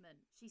movement.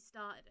 She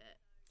started it.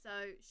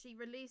 So she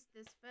released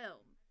this film,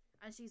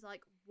 and she's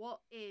like,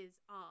 "What is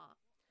art?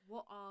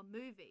 What are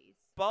movies?"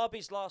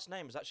 Barbie's last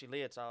name is actually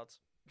Leotard.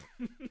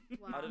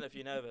 Wow. I don't know if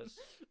you know this.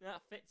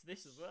 That fits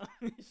this as well.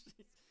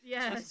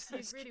 Yeah, That's she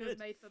really good. was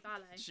made for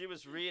ballet. She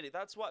was really.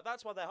 That's why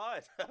they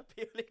hired her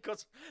purely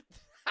because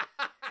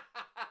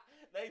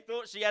they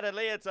thought she had a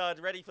leotard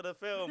ready for the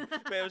film,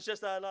 but it was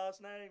just her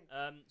last name.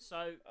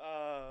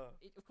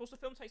 Of course, the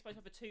film takes place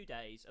over 2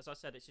 days. As I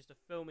said, it's just a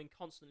filming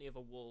constantly of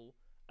a wall.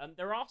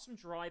 There are some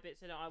dry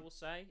bits in it, I will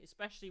say,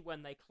 especially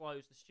when they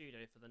close the studio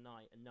for the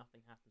night and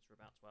nothing happens for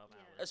about 12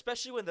 hours.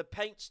 Especially when the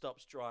paint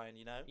stops drying,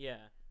 you know? Yeah.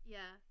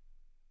 Yeah.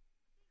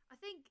 I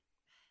think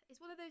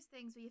it's one of those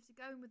things where you have to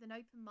go in with an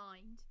open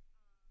mind.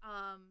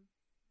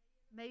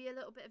 Maybe a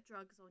little bit of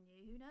drugs on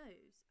you, who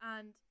knows?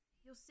 And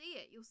you'll see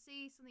it. You'll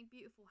see something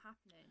beautiful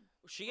happening.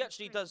 She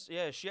actually does.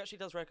 Yeah, she actually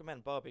does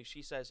recommend Barbie.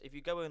 She says if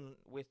you go in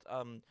with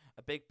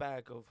a big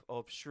bag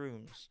of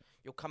shrooms,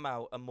 you'll come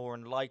out a more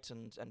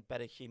enlightened and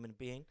better human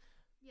being.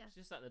 Yeah.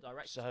 She's just like the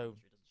director's So-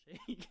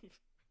 commentary, doesn't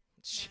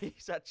she?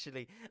 She's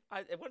actually.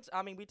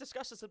 I mean, we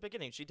discussed this at the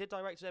beginning. She did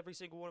direct every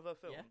single one of her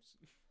films.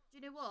 Yeah. Do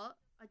you know what?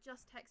 I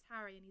just text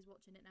Harry and he's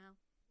watching it now.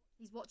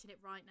 He's watching it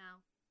right now.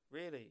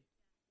 Really?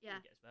 Yeah.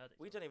 He gets verdicts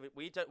We on don't even.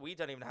 We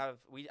don't even have.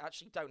 We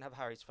actually don't have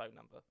Harry's phone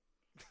number.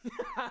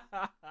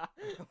 it.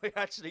 We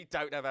actually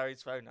don't have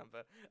Harry's phone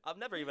number. I've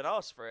never even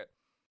asked for it.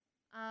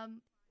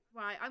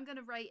 Right, I'm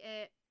gonna rate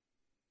it.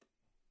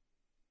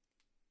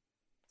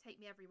 Take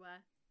Me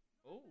Everywhere.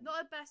 Ooh, Not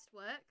her best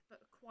work,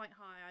 but quite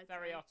high. I'd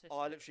very say. artistic. Oh,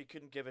 I literally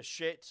couldn't give a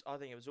shit. I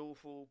think it was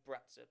awful.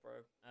 Brats it,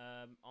 bro.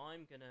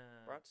 I'm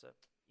gonna. Brats it.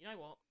 You know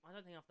what? I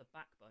don't think I have the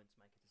backbone to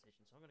make a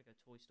decision, so I'm gonna go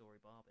Toy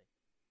Story Barbie.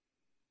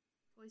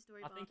 Toy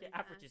Story I Barbie. think it yeah.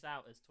 averages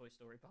out as Toy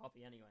Story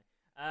Barbie anyway.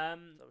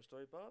 Toy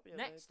Story Barbie.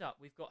 Next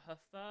up, we've got her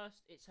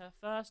first. It's her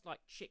first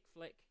like chick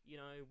flick. You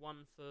know,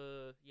 one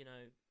for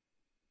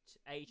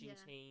aging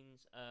Yeah.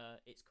 teens.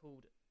 It's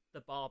called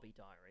The Barbie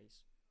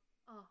Diaries.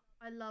 Oh,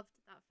 I loved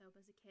that film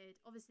as a kid.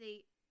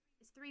 Obviously,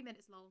 it's 3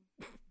 minutes long,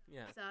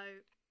 Yeah, so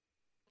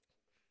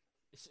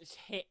it's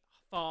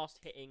fast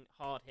hitting,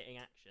 hard hitting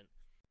action.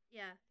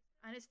 yeah,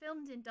 and it's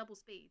filmed in double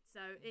speed, so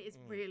it is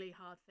Mm. really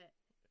hard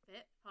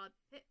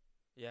fit.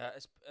 Yeah,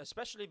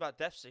 especially that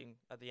death scene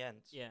at the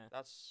end. Yeah.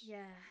 That's.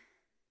 Yeah,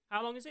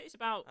 How long is it? It's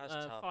about That's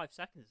tough. 5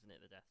 seconds, isn't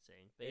it? The death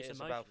scene, but it's It is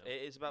emotional.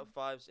 it is about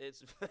 5.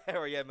 It's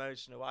very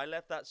emotional. I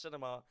left that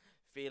cinema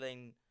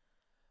feeling,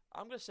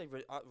 I'm gonna say,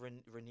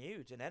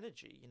 renewed in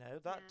energy. You know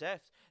that Yeah.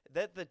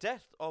 the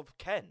death of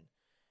Ken.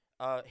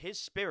 His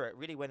spirit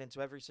really went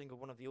into every single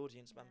one of the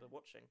audience member Yeah.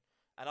 watching,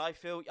 and I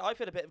feel a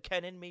bit of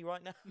Ken in me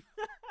right now.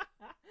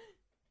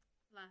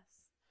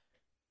 less.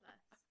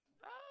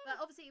 But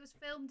obviously, it was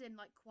filmed in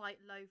like quite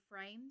low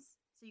frames,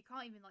 so you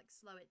can't even like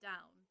slow it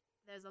down.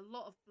 There's a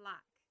lot of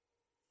black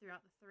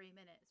throughout the 3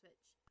 minutes, which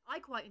I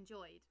quite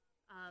enjoyed.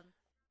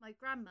 My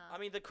grandma. I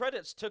mean, the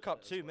credits took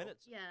up As 2 well.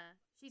 minutes. Yeah,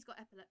 she's got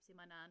epilepsy,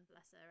 my nan,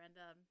 bless her, and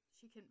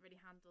she couldn't really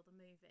handle the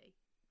movie.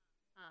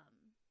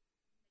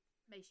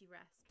 May she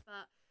rest.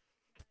 But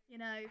you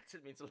know, I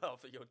didn't mean to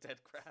laugh at your dead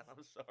gran.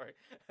 I'm sorry.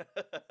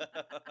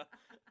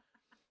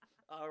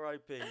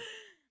 R.I.P.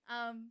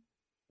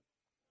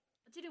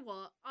 do you know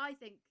what? I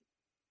think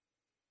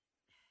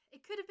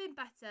it could have been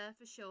better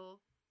for sure.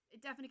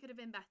 It definitely could have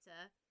been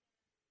better.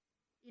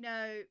 You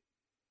know,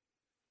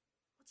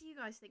 what do you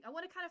guys think? I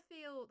want to kind of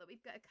feel that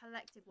we've got a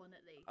collective one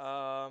at least.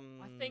 I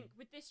think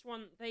with this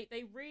one,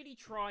 they really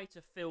try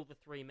to fill the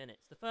 3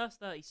 minutes. The first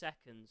 30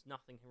 seconds,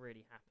 nothing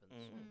really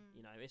happens. Mm.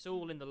 You know, it's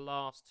all in the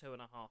last 2.5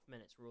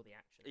 minutes where all the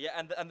action. Yeah,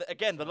 and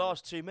again, the So-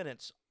 last 2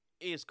 minutes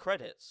is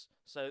credits.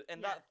 So in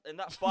Yeah.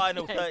 that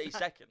final Yeah, 30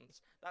 exactly.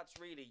 seconds, that's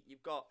really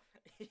you've got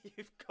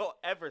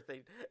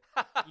everything.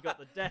 You got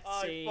the death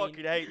scene, I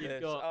fucking hate you've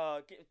this.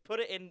 got- Put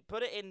it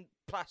in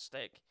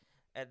plastic,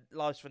 and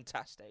life's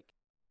fantastic.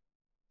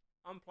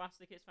 On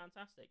plastic, it's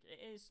fantastic. It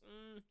is,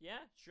 yeah.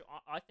 Sure,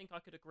 I think I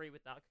could agree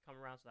with that. I could come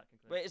around to that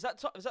conclusion. Wait, is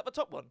that the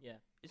top one? Yeah.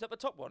 Is that the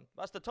top one?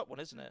 That's the top one,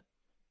 isn't it?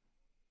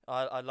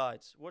 I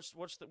lied. What's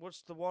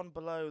the one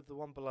below? The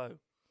one below.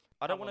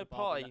 I don't Come want on, to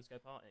Barbie, party. Let's go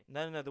party.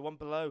 No, the one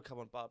below. Come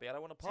on, Barbie. I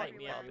don't want to party Take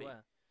with me Barbie.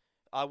 everywhere.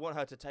 I want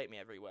her to take me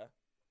everywhere.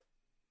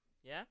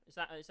 Yeah, is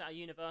that a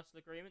universal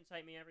agreement?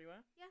 Take me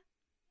everywhere.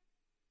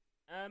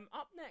 Yeah.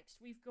 Up next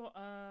we've got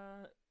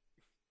her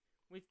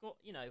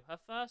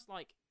first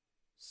like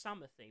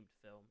summer themed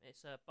film.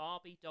 It's a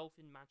Barbie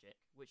Dolphin Magic,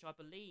 which I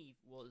believe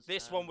was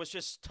This one was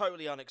just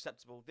totally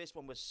unacceptable. This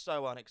one was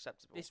so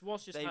unacceptable. This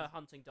was just They've- her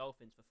hunting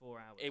dolphins for 4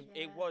 hours. It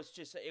Yeah.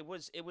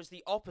 was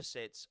the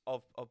opposite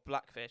of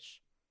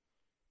Blackfish.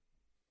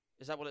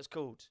 Is that what it's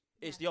called?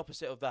 It's Yeah. the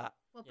opposite of that.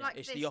 Well, Yeah.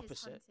 Blackfish It's the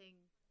opposite. is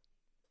hunting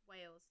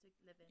whales to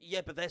live in.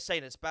 Yeah, but they're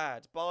saying it's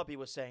bad. Barbie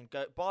was saying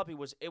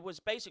it was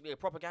basically a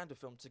propaganda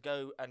film to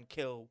go and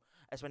kill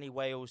as many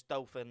whales,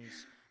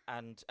 dolphins,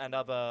 and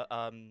other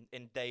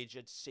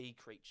endangered sea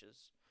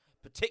creatures.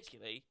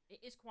 Particularly,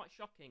 It is quite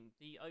shocking.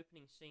 The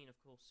opening scene, of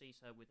course, sees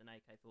her with an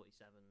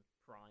AK-47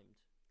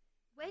 primed.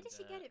 Where and, did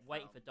she get it from?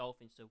 Waiting for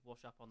dolphins to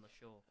wash up on the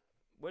shore.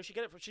 where'd she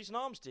get it from? She's an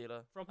arms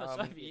dealer. From her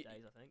Soviet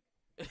days, I think.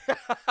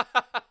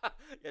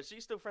 Yeah,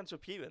 she's still friends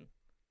with Putin.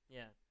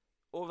 Yeah.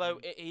 Although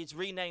he's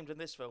renamed in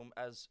this film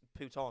as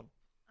Putin.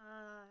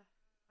 I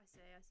see.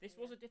 This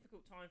was a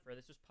difficult time for her.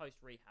 This was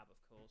post-rehab, of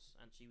course,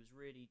 and she was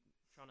really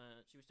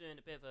she was doing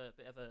a bit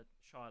of a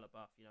Shia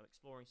LaBeouf,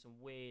 exploring some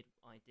weird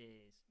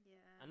ideas. Yeah.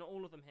 And not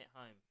all of them hit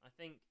home. I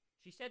think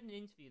she said in an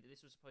interview that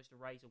this was supposed to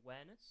raise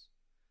awareness.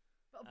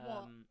 But of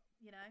what?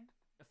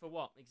 For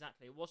what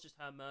exactly? It was just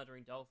her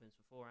murdering dolphins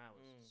for 4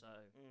 hours. So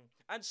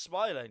and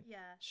smiling.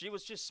 Yeah. She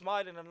was just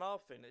smiling and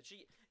laughing.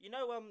 She,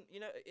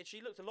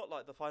 she looked a lot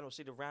like the final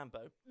scene of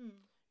Rambo.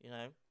 You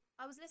know.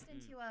 I was listening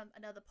to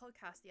another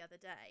podcast the other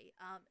day.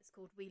 It's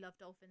called "We Love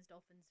Dolphins,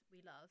 Dolphins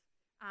We Love,"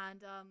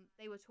 and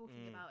they were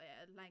talking about it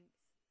at length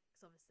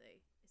because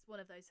obviously it's one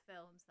of those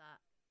films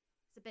that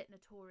it's a bit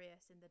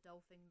notorious in the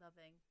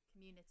dolphin-loving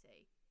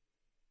community.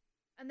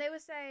 And they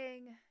were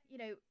saying,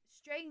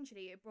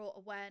 strangely, it brought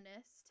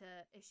awareness to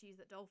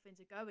issues that dolphins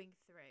are going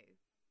through,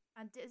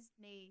 and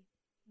Disney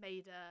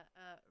made a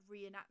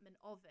reenactment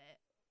of it,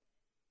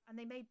 and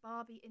they made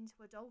Barbie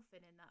into a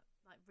dolphin in that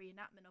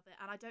reenactment of it,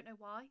 and I don't know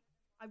why.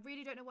 I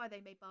really don't know why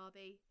they made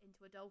Barbie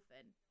into a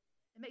dolphin.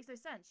 It makes no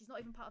sense. She's not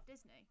even part of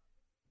Disney.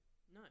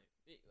 No,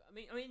 I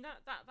mean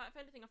that if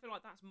anything, I feel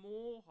like that's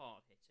more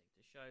hard hitting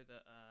to show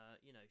that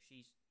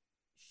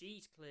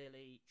she's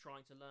clearly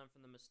trying to learn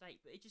from the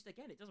mistake, but it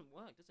doesn't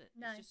work, does it?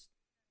 No. It's just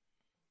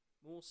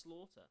more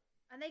slaughter.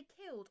 And they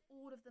killed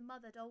all of the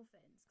mother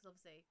dolphins because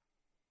obviously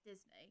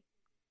Disney.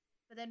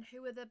 But then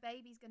who are the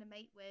babies going to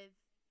mate with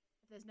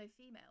if there's no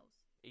females?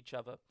 Each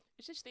other.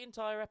 Is this the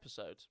entire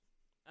episode?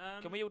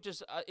 Can we all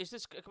just?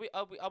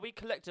 Are we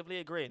collectively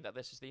agreeing that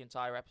this is the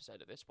entire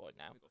episode at this point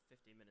now? We've got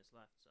 15 minutes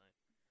left, so.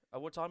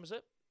 What time is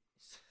it?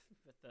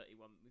 For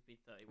 31, we've been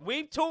 31.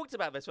 We've talked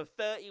about this for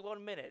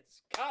 31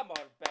 minutes. Come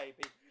on,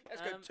 baby.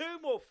 Let's go.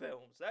 2 more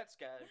films. Let's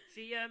go.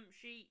 She,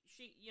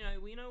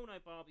 we all know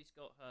Barbie's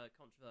got her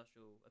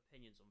controversial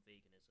opinions on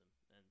veganism,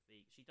 and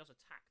she does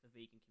attack the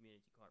vegan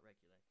community quite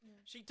regularly.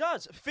 She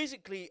does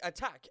physically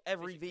attack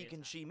every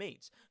vegan she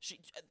meets.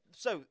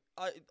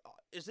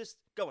 Is this?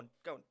 Go on.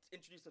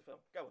 Introduce the film.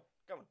 Go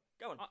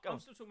on. I'm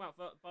still talking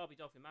about Barbie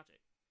Dolphin Magic.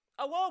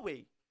 Oh, are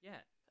we? Yeah.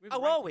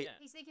 Are we?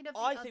 He's thinking of the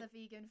other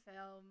vegan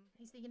film.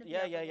 He's thinking of the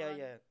other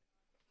one.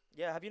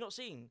 Yeah, have you not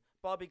seen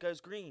Barbie Goes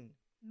Green?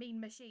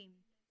 Mean Machine.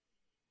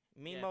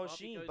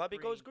 Barbie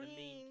Goes Green. The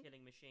mean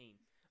killing machine.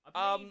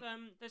 I believe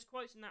there's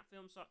quotes in that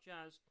film such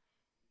as,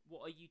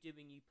 "What are you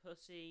doing, you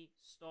pussy?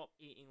 Stop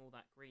eating all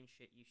that green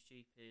shit, you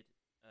stupid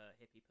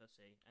hippie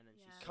pussy." And then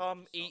she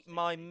come eat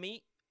my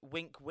meat.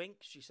 Wink,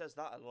 wink. She says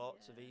that a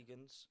lot to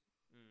vegans.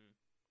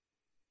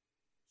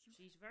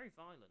 She's very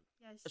violent.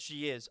 Yeah,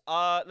 she is.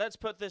 Let's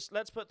put this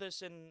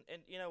in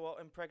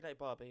impregnate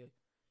Barbie.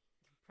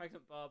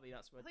 Pregnant Barbie.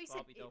 That's where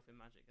Barbie Dolphin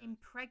Magic goes.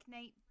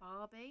 Impregnate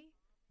Barbie.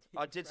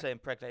 I did say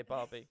impregnate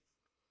Barbie.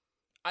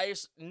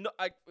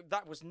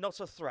 That was not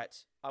a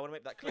threat. I want to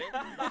make that clear.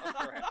 Not a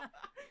threat.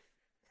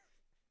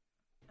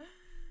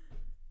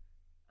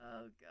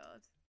 Oh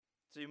God.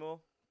 2 more.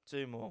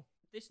 2 more.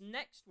 This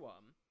next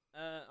one,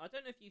 I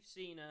don't know if you've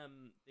seen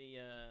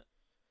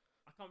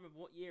I can't remember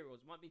what year it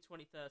was. It might be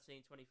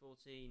 2013,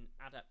 2014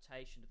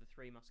 adaptation of The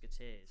Three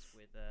Musketeers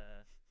with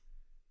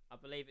I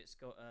believe it's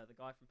got the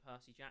guy from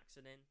Percy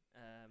Jackson in.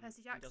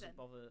 Percy Jackson.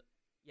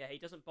 He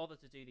doesn't bother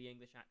to do the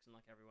English accent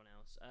like everyone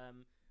else.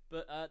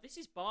 But this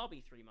is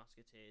Barbie Three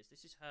Musketeers.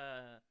 This is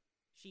her.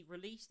 She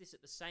released this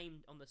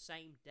on the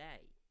same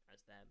day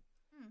as them.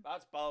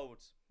 That's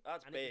bold.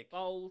 That's big. It was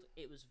bold.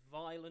 It was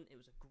violent. It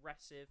was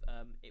aggressive.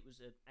 It was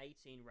an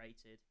 18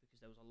 rated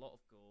because there was a lot of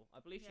gore. I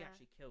believe she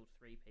actually killed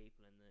 3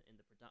 people in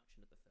the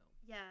production of the film.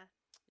 Yeah,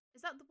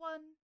 is that the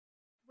one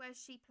where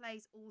she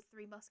plays all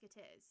 3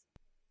 musketeers?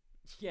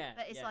 Yeah,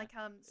 but it's like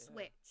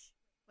Switch,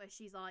 where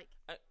she's like,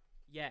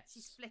 yes,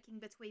 she's flicking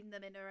between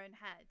them in her own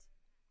head.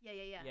 Yeah.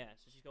 Yeah,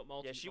 so she's got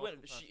multiple.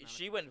 Yeah,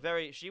 she went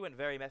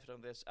very method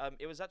on this.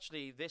 It was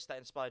actually this that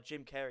inspired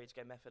Jim Carrey to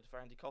go method for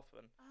Andy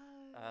Kaufman.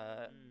 Oh,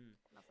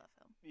 love that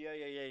film.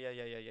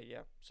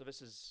 Yeah. So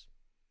this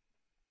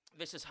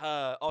is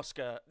her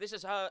Oscar. This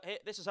is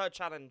her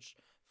challenge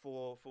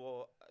for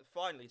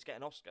finally to get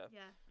an Oscar.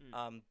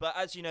 Yeah. But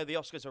as you know, the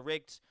Oscars are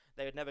rigged.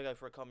 They would never go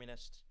for a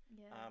communist.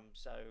 Yeah.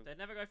 So they'd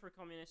never go for a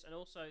communist. And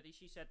also,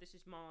 she said, "This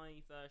is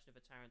my version of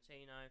a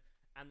Tarantino."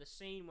 And the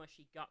scene where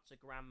she guts a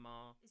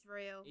grandma is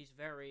real. Is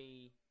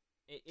very.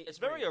 It's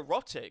very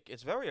erotic.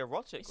 It's very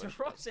erotic. It's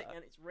erotic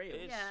and it's real.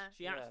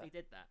 She actually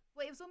did that.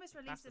 Well, it was almost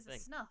released as a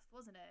snuff,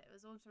 wasn't it? It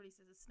was almost released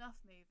as a snuff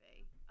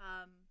movie.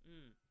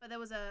 But there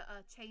was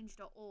a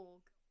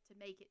change.org to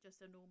make it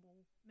just a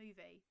normal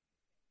movie.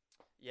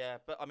 Yeah,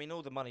 but I mean,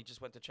 all the money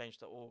just went to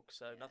change.org,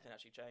 so nothing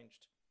actually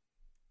changed.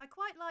 I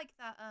quite like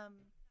that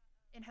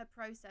in her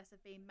process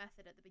of being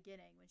method at the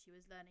beginning, when she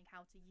was learning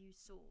how to use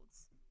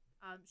swords,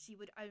 she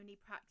would only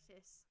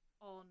practice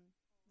on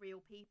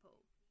real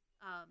people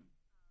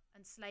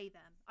and slay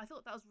them. I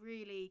thought that was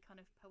really kind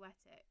of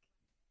poetic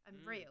and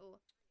real.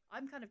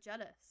 I'm kind of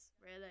jealous,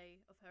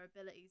 really, of her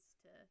abilities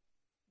to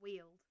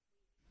wield.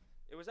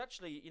 It was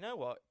actually, you know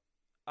what?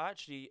 I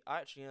actually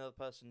know the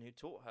person who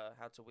taught her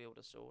how to wield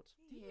a sword.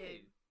 Do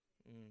you?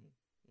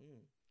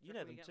 You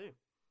know them too.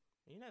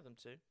 You know them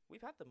too.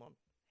 We've had them on.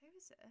 Who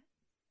is it?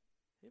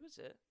 Who was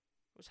it?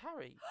 It was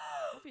Harry.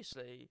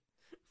 Obviously.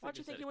 Why do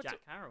you think you went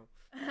Jack Carroll?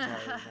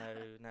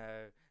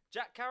 No.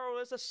 Jack Carroll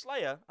is a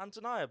slayer,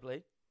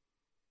 undeniably.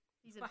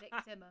 He's a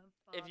victim of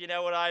Barbie. If you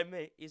know what I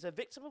mean. He's a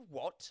victim of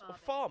what? Barbie. Of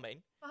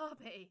farming?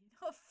 Barbie,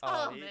 not Oh,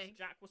 farming.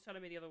 Jack was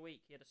telling me the other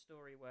week he had a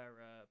story where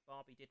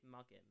Barbie did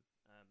mug him.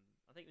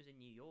 I think it was in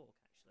New York,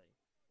 actually.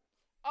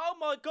 Oh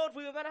my God,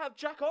 we were meant to have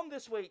Jack on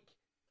this week.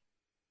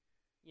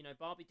 You know,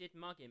 Barbie did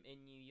mug him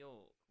in New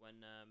York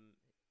when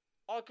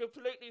I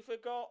completely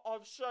forgot.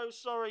 I'm so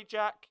sorry,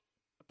 Jack.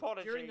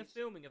 Apologies. during the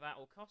filming of At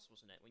All Costs,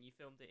 wasn't it? When you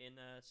filmed it in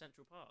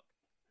Central Park.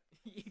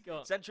 You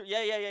got Central,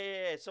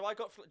 yeah. So I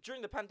got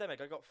during the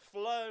pandemic, I got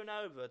flown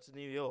over to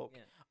New York.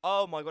 Yeah.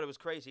 Oh my God, it was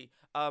crazy.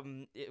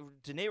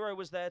 De Niro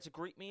was there to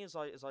greet me as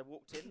I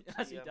walked in.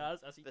 as he does.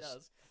 As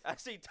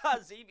he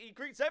does. He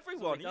greets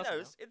everyone. he You does know,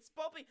 now. it's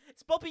Bobby.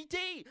 It's Bobby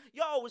D.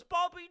 Yo, it's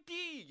Bobby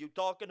D. You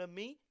talking to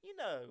me? You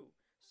know.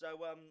 So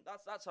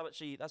that's how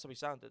we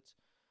sounded.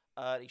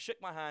 He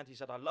shook my hand. He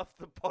said, "I love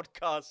the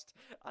podcast.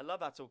 I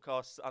love At All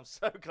Costs. I'm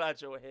so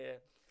glad you're here.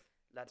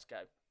 Let's go."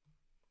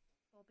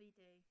 Bobby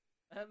D.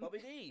 Bobby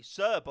D,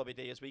 Sir Bobby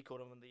D, as we call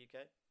him in the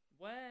UK.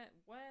 Where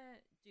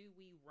do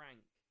we rank?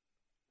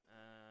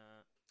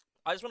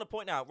 I just want to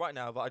point out right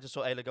now that I just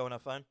saw Ayla go on her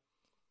phone.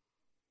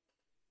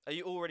 Are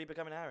you already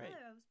becoming Harry? No,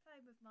 I was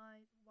playing with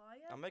my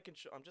wire. I'm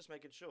just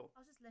making sure. I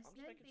was just just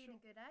listening, making being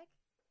sure. a good egg.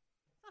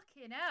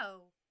 Fucking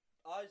hell.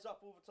 Eyes up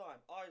all the time.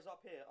 Eyes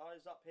up here.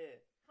 Eyes up here.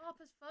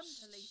 Harper's fun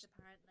police,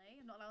 apparently.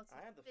 I'm not allowed to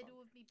I am the fiddle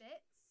fun. with me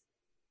bits.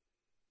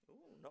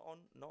 Ooh, not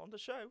on the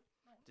show.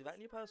 Not Do that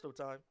in your personal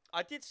time.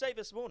 I did say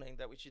this morning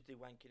that we should do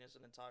wanking as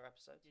an entire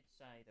episode. I did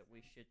say that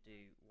we should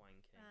do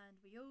wanking. And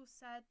we all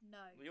said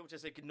no. We all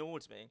just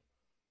ignored me.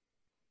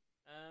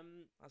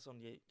 That's on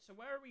you. So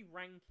where are we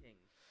ranking?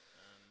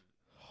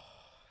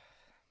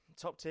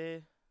 Top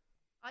tier.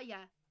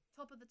 Yeah.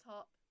 Top of the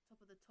top. Top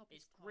of the top.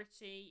 It's top.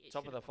 gritty. It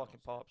Top of should've the won fucking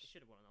an Oscar. pops. It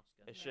should have won an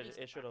Oscar. It Yeah. should. It's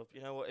It should have.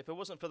 You know what? If it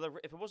wasn't for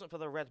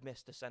the red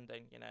mist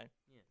descending, you know,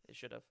 Yeah. it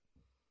should have.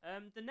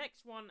 The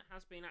next one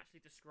has been actually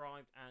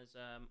described as.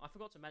 I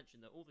forgot to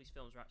mention that all these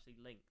films are actually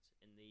linked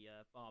in the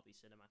Barbie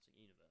cinematic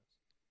universe.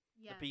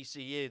 Yeah. The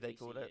BCU they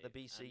called it. The And,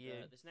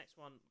 BCU. this next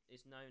one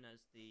is known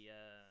as the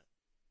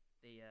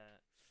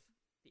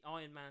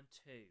Iron Man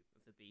 2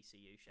 of the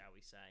BCU, shall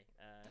we say?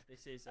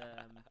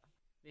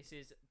 This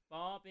is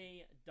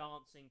Barbie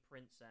Dancing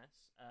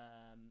Princess.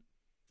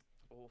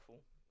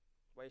 Awful.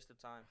 Waste of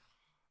time.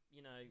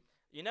 You know,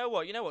 You know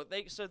what?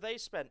 They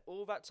spent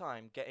all that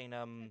time getting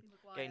Tobey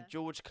getting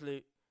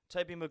Maguire.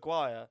 Tobey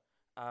Maguire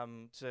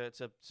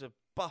to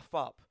buff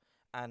up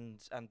and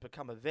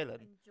become a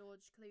villain, And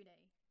George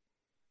Clooney.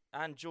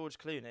 and George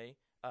Clooney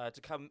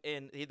to come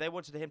in. They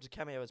wanted him to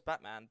cameo as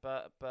Batman,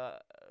 but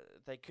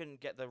they couldn't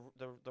get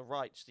the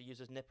rights to use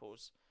his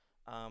nipples.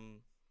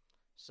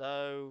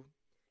 So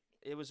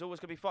it was always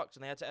gonna be fucked,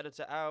 and they had to edit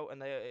it out,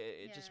 and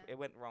it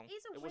went wrong.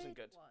 It's a It wasn't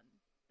weird good. one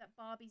that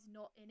Barbie's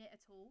not in it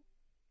at all.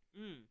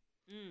 Mm.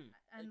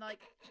 And like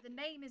the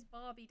name is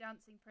Barbie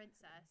Dancing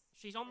Princess.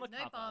 She's on the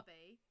There's no cover,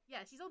 Barbie.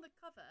 Yeah, she's on the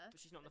cover. but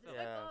she's not in the There's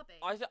film. no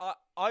Yeah.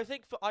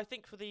 Barbie. I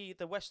think for the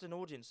Western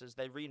audiences,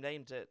 they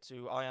renamed it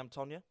to I Am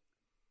Tonya.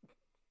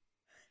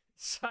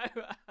 So,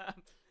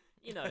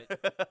 you know,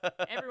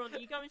 everyone,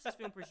 you go into this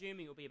film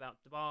presuming it'll be about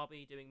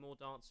Barbie doing more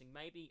dancing.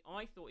 Maybe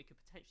I thought it could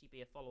potentially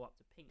be a follow-up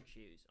to Pink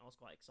Shoes. I was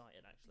quite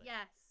excited, actually.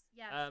 Yes,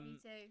 me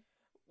too.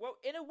 Well,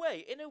 in a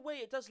way,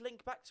 it does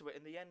link back to it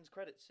in the end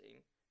credit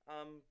scene.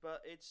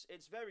 But it's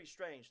very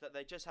strange that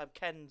they just have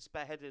Ken's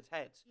beheaded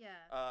head,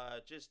 Yeah.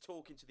 just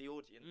talking to the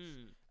audience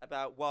Mm.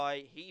 about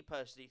why he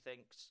personally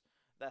thinks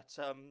that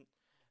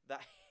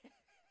that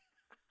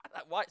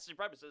that white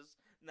supremacists.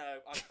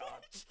 No, I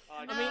can't.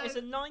 I No. mean, it's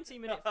a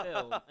 90-minute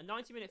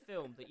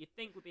film, that you'd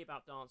think would be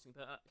about dancing,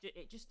 but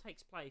it just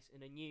takes place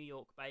in a New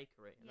York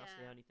bakery, and that's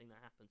the Yeah. only thing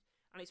that happens.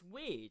 And it's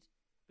weird,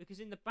 because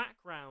in the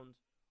background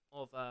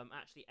of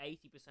actually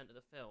 80% of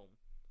the film,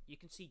 you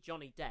can see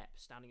Johnny Depp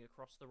standing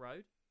across the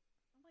road.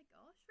 Oh my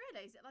gosh,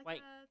 really? Is it like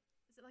Wait. a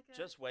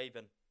Just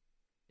waving.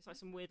 It's like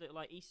some weird little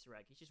like Easter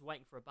egg. He's just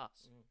waiting for a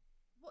bus.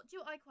 What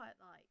do I quite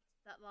like?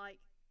 That like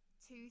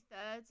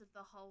 2/3 of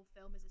the whole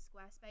film is a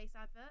Squarespace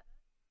advert.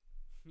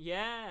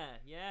 Yeah.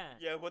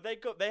 Yeah, well,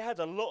 they had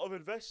a lot of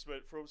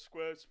investment from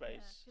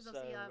Squarespace. 'cause So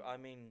obviously, I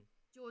mean,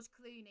 George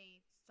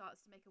Clooney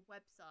starts to make a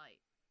website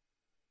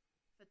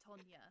for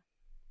Tonya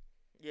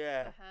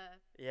yeah, for her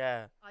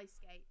yeah. ice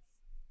skates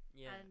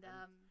Yeah. and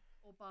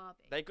or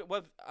Barbie. They could.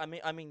 Well, I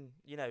mean,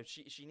 you know,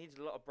 she needed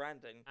a lot of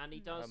branding. And he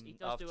does do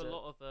a after-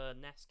 lot of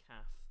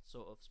Nescafe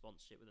sort of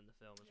sponsorship within the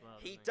film as Yeah. well.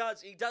 He doesn't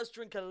does. He does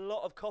drink a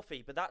lot of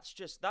coffee, but that's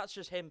just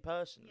him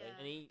personally. Yeah.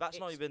 And he, That's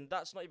not it's-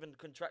 even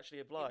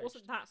contractually obliged. It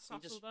wasn't that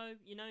subtle just- though,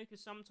 you know,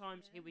 because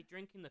sometimes Yeah. he'll be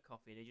drinking the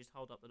coffee and he just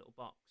hold up the little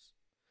box.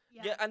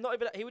 Yeah, and not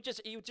even that. He would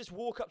just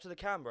walk up to the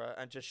camera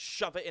and just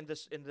shove it in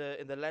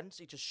the lens.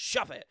 He'd just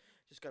shove it,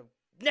 just go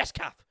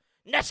Nescafe,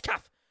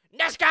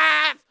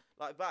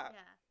 like that.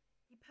 Yeah.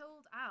 He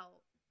pulled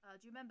out.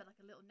 Do you remember like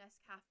a little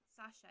Nescafe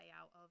sachet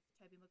out of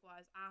Tobey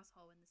Maguire's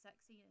asshole in the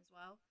sex scene as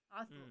well?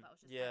 I thought that was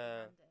just Yeah.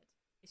 handed.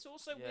 It's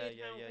also Yeah, weird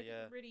yeah, how yeah, they yeah.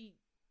 didn't really,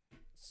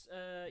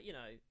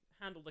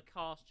 handle the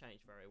cast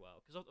change very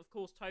well. Because of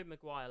course Tobey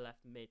Maguire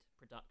left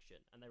mid-production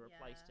and they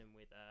replaced Yeah. him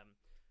with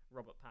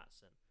Robert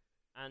Pattinson,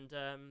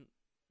 and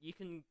you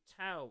can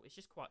tell it's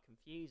just quite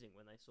confusing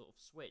when they sort of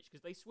switch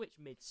because they switch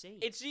mid-scene.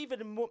 It's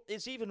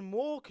even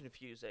more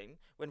confusing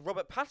when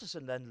Robert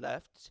Pattinson then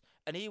left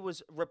and he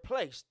was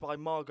replaced by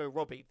Margot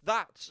Robbie.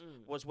 That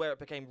was where it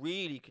became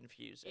really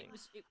confusing.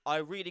 I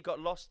really got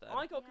lost there.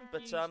 I got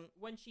confused but,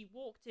 when she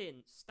walked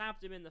in,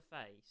 stabbed him in the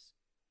face,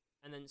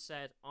 and then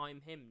said,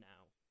 "I'm him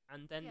now,"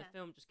 and then the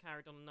film just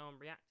carried on and no one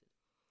reacted.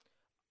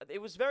 It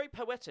was very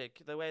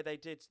poetic the way they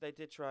did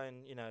try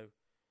and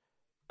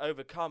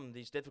overcome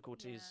these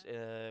difficulties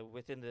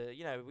within the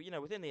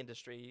within the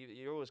industry.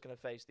 You're always going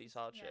to face these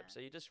hardships, so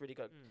you just really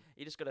got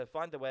to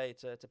find a way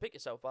to pick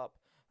yourself up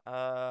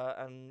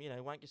and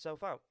wank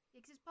yourself out. Yeah,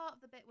 because it's part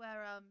of the bit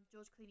where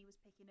George Clooney was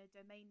picking a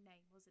domain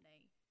name, wasn't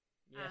he?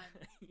 Yeah.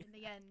 And in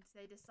the end,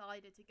 they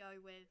decided to go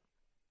with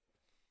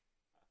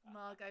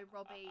Margot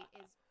Robbie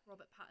is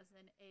Robert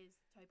Pattinson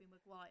is Tobey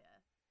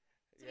Maguire.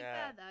 To be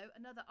fair, though,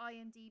 another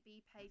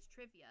IMDb page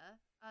trivia,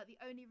 the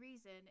only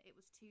reason it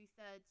was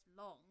 2/3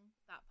 long,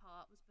 that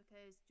part, was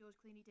because George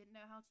Clooney didn't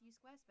know how to use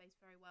Squarespace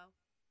very well.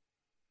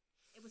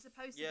 It was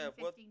supposed to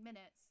be 15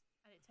 minutes,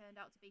 and it turned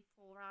out to be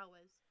 4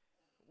 hours.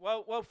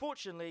 Well,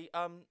 fortunately,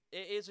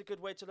 it is a good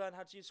way to learn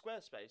how to use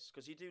Squarespace,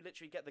 because you do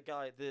literally get the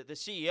guy, the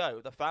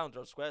CEO, the founder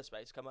of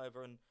Squarespace, come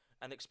over and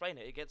explain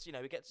it. He gets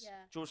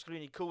George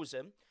Clooney calls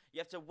him. You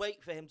have to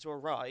wait for him to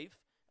arrive.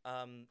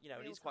 And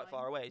he's quite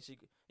far away. So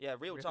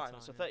real time.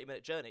 It's a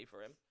 30-minute journey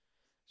for him.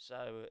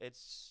 So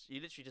you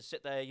literally just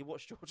sit there. You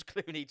watch George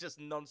Clooney just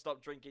non-stop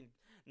drinking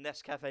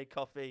Nescafe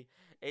coffee.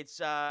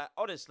 It's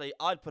honestly,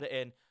 I'd put it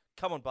in.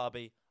 Come on,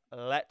 Barbie,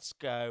 let's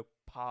go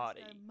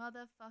party. Let's go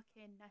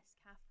motherfucking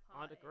Nescafe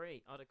party.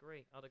 I'd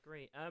agree.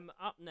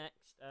 Up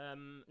next.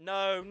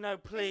 No,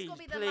 please.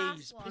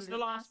 This is the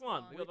last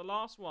one. We got the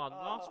last one.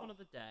 Last one of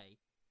the day.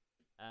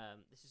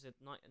 This is a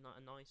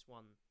nice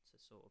one to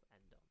sort of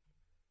end on.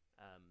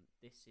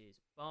 This is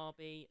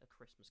Barbie: A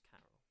Christmas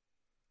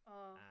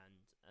Carol.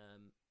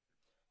 And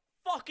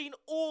fucking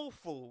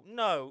awful.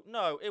 No,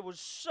 it was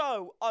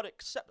so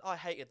unacceptable. I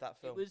hated that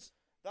film. It was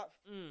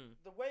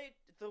the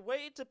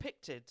way it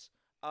depicted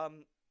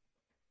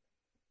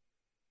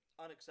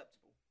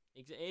unacceptable.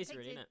 It is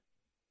really, isn't it?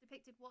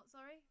 Depicted what,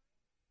 sorry?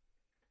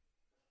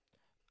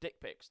 Dick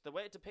pics. The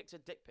way it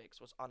depicted dick pics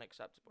was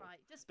unacceptable.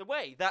 Right, the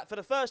way that for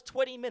the first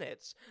 20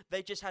 minutes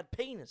they just had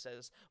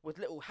penises with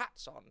little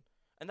hats on.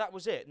 And that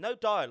was it. No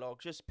dialogue,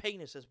 just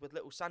penises with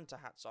little Santa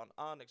hats on.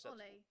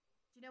 Unacceptable. Ollie,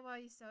 do you know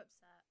why he's so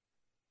upset?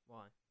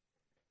 Why?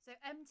 So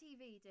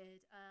MTV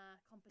did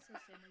a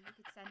competition where you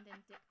could send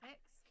in dick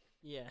pics.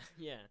 Yeah.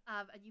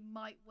 And you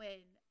might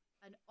win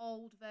an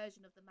old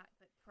version of the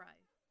MacBook Pro.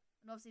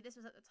 And obviously this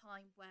was at the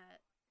time where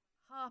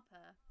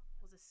Harper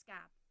was a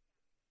scab.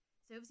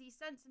 So obviously he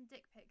sent some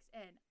dick pics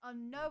in.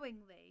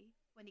 Unknowingly,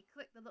 when he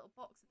clicked the little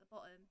box at the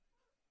bottom,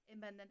 it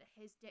meant that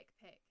his dick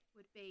pic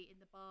would be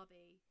in the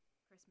Barbie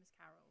Christmas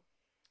Carol.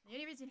 And the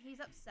only reason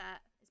he's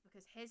upset is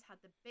because his had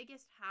the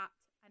biggest hat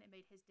and it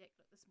made his dick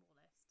look the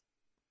smallest.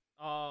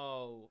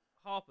 Oh,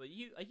 Harper,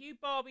 are you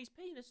Barbie's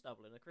penis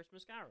double in A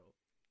Christmas Carol?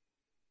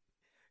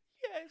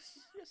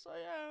 Yes,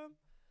 I am.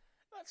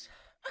 That's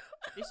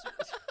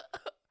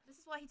this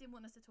is why he didn't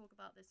want us to talk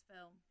about this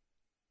film.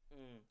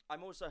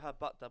 I'm also her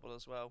butt double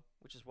as well,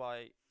 which is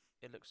why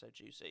it looks so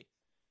juicy.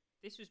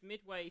 This was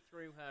midway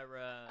through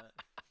her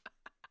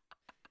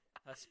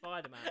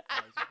Spider-Man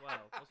phase as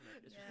well, wasn't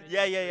it? This was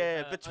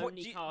yeah. But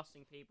only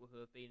casting people who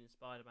have been in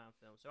Spider-Man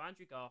films. So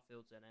Andrew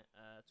Garfield's in it.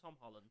 Tom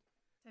Holland.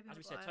 As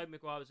we said, Tobey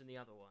Maguire was in the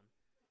other one.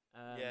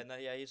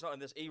 He's not in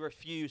this. He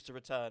refused to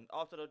return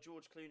after the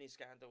George Clooney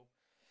scandal.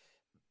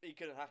 He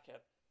couldn't hack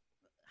it.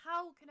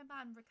 How can a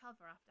man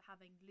recover after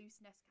having loose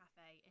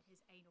Nescafe in his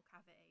anal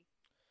cavity?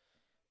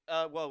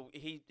 Well,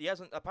 he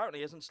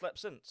hasn't slept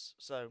since.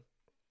 So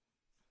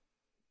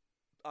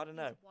I don't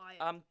know.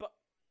 But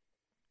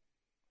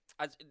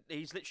as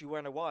he's literally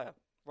wearing a wire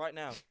right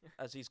now,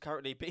 as he's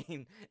currently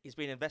been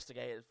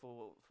investigated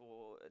for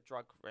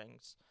drug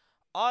rings.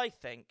 I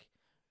think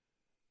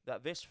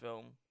that this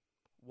film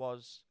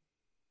was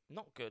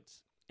not good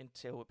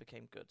until it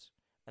became good,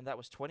 and that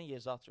was 20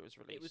 years after it was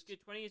released. It was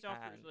good 20 years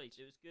after it was released.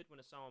 It was good when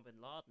Osama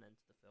bin Laden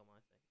entered the film, I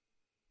think.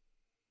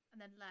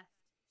 And then left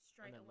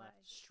straight away.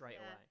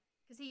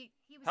 Because he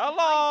was Hello! in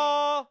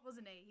hiding,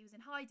 wasn't he? He was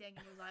in hiding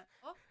and he was like,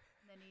 oh,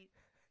 and then he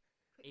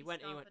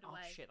went, away. Oh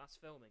shit, that's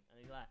filming,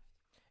 and he left.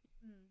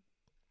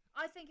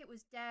 I think it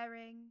was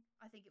daring.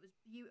 I think it was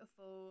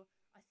beautiful.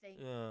 I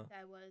think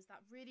there was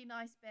that really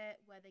nice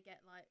bit where they get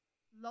like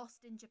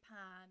lost in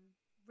Japan.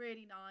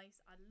 Really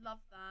nice. I love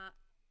that.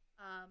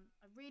 I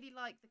really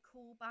like the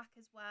callback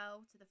as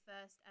well to the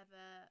first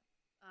ever,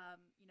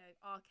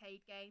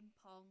 arcade game,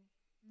 Pong.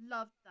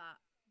 Loved that.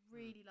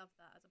 Really loved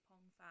that as a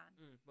Pong fan.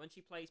 When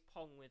she plays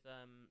Pong with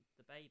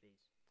the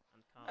babies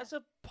and cars. As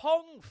a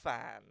Pong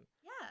fan?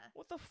 Yeah.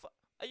 What the fuck?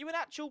 Are you an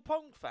actual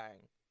Pong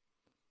fan?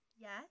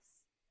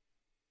 Yes.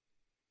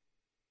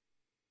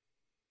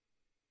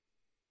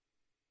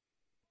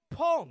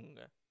 Pong?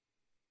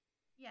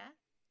 Yeah.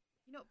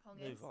 You know what Pong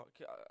is?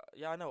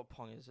 Yeah, I know what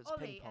Pong is. It's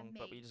Ollie ping pong, and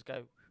but me. we just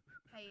go.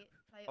 play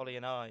it. Ollie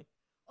and I.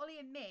 Ollie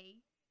and me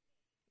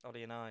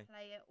Ollie and I.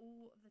 play it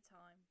all the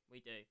time. We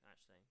do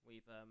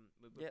actually.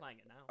 We're playing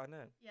it now. I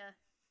know. Yeah.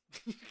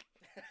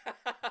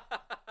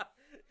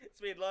 It's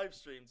being live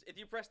streamed. If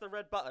you press the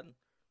red button,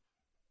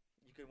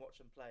 you can watch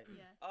them play.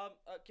 Yeah.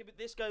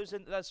 This goes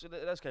in. Let's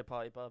go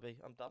party, Barbie.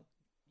 I'm done.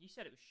 You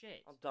said it was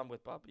shit. I'm done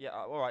with Barbie. Yeah.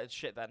 All right. It's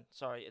shit then.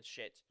 Sorry. It's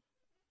shit.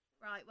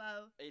 Right.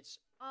 Well. It's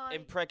I.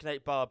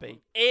 impregnate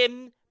Barbie.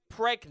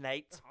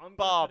 Impregnate I'm gonna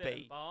Barbie. put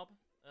it at Barb,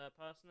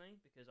 personally,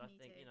 because I Me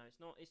think too. it's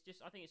not. It's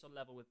just I think it's on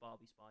level with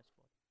Barbie Spice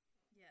Squad.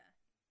 Yeah.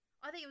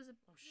 I think it was a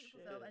beautiful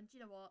shit. film, and do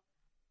you know what?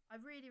 I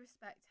really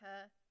respect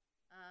her,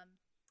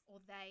 or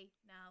they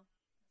now,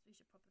 as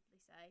we should probably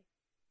say,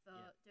 for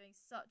doing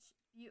such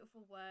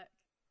beautiful work.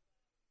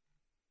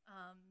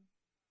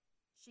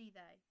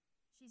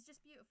 She's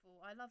just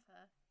beautiful. I love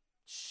her.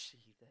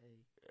 She's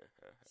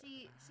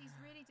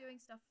really doing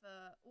stuff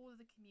for all of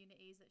the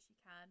communities that she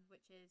can,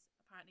 which is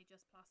apparently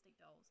just plastic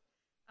dolls.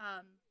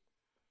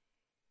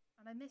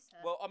 And I miss her.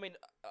 Well, I mean,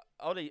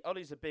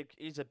 Ollie's a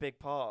big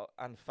part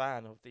and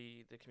fan of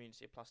the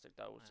community of plastic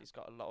dolls. Wow. He's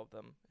got a lot of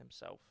them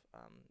himself.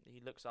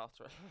 He looks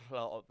after a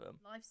lot of them.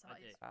 Life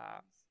size.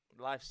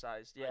 Life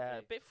sized, I yeah, do.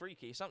 a bit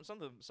freaky. Some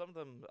of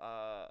them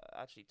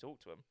actually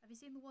talk to him. Have you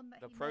seen the one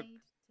that The he pro-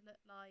 made to look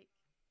like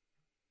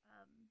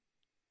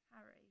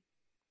Harry?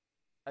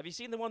 Have you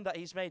seen the one that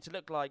he's made to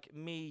look like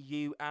me,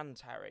 you, and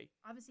Harry?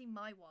 I haven't seen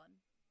my one.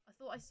 I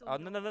thought I saw. Oh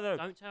your no. one.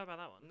 Don't tell about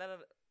that one. No.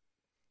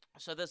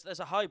 So there's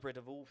a hybrid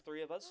of all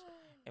three of us,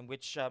 in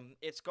which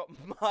it's got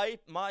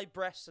my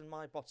breasts and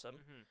my bottom.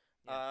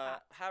 Yeah,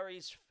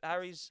 Harry,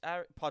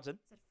 pardon.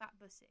 It said fat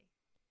bussy.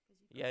 'Cause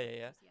you've got Yeah.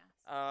 a bussy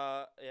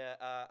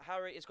ass.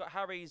 Harry. It's got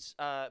Harry's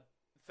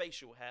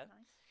facial hair.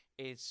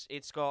 Nice.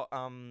 It's got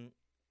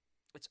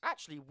it's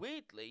actually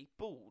weirdly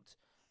bald.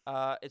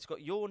 It's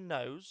got your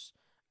nose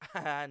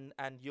and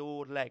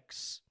your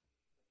legs.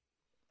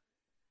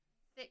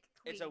 Thick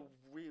queen. It's a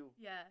real.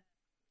 Yeah.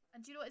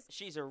 And do you know what?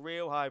 She's a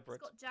real hybrid.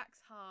 It's got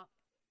Jack's heart.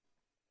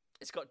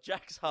 It's got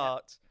Jack's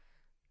heart.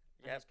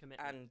 And Yep. his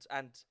commitment.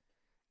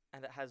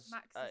 And it has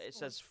Max's it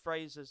says voice.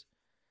 Fraser's.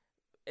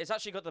 It's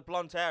actually got the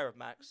blonde hair of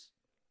Max.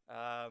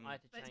 I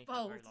had to But it's change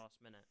that very bold.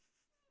 last minute.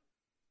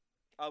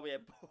 Oh yeah,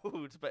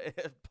 bald, but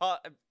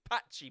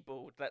patchy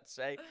bald, let's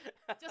say.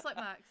 Just like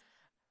Max.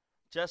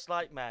 Just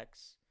like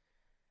Max.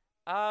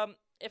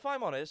 If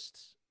I'm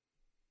honest,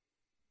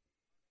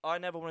 I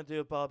never want to do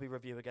a Barbie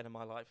review again in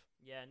my life.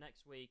 Yeah,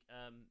 next week,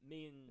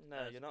 me and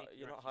No, you're not- Spooky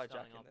you're are not actually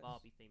starting hijacking our this.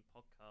 Barbie themed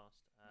podcast.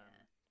 Yeah.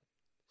 Called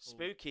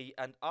Spooky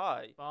and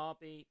I.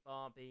 Barbie,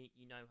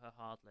 you know her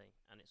hardly,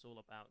 and it's all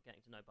about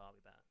getting to know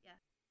Barbie better. Yeah.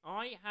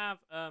 I have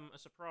a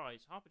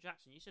surprise. Harper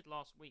Jackson, you said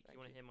last week Thank you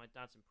want you. to hear my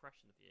dad's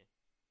impression of you.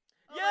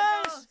 Oh my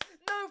Yes! gosh.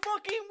 No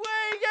fucking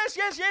way!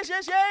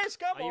 Yes!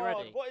 Come Are you on!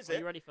 ready? What is Are it?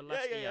 you ready for Yeah,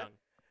 Lester yeah. Young?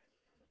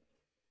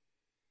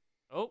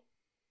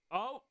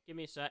 Oh! Give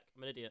me a sec.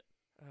 I'm an idiot.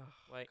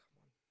 Wait.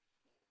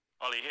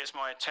 Ollie, here's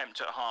my attempt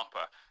at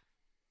Harper.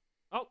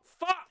 Oh,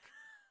 fuck!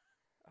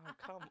 Oh,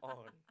 come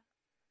on.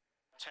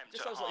 Attempt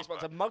Just at sounds like he's about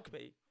Harper. to mug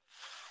me.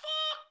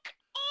 Fuck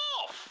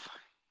off!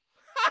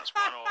 That's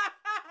one or...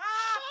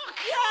 Fuck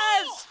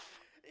Yes! off!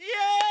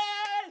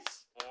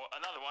 Yes! Or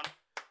another one.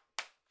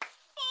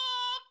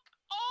 Fuck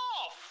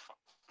off!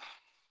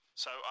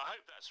 So I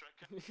hope that's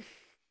reckon.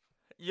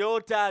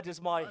 Your dad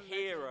is my What a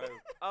hero. legend.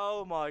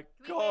 Oh my we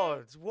hear-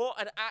 god. What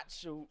an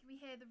actual. Can we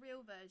hear the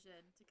real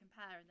version to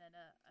compare and then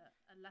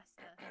a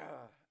Lester?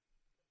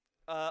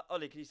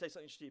 Ollie, can you say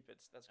something stupid?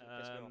 That's going to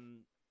piss me off.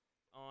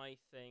 I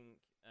think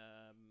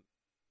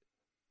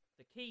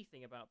the key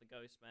thing about the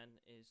Ghost Men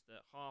is that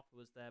Harper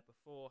was there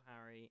before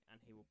Harry, and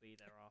he will be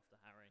there after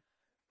Harry.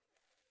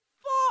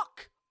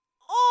 Fuck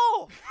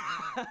off!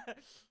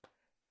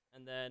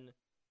 And then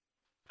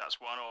That's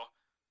one or...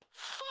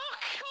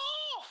 Fuck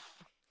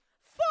off!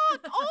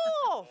 Fuck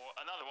off! Or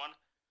another one.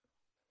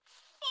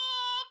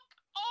 Fuck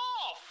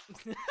off!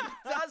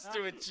 That's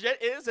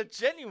it is a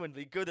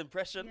genuinely good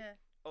impression Yeah.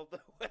 of the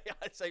way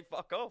I say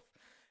fuck off.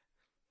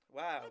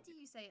 Wow. Why do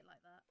you say it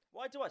like that?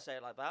 Why do I say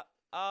it like that?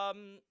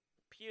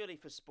 Purely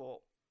for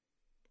sport.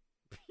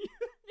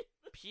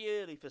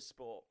 Purely for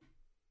sport.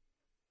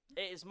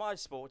 It is my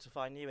sport to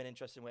find new and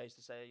interesting ways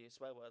to say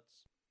swear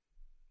words.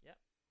 Yep.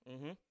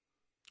 Mhm.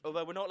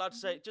 Although we're not allowed to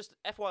say, just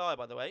FYI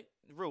by the way,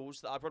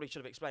 rules that I probably should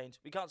have explained.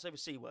 We can't say the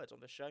C word on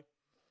this show.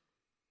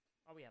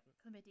 oh, we haven't.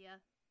 Chlamydia.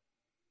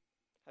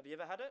 Have you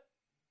ever had it?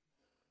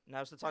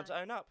 Now's the time No.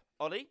 to own up.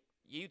 Ollie,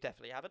 you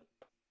definitely haven't.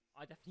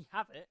 I definitely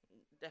have it.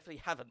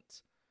 Definitely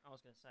haven't. I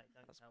was going to say,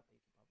 don't That's- tell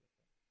people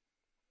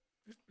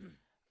publicly.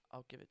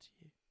 I'll give it to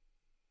you.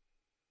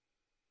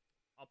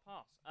 I'll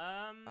pass.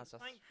 That's a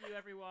Thank you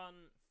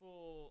everyone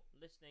for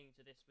listening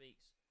to this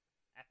week's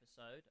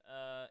episode.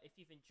 If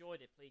you've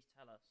enjoyed it, please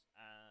tell us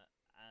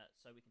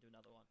so we can do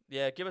another one.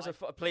 Yeah, give us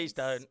please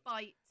don't.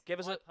 Spite. Give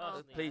us I a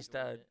personally please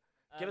enjoyed don't.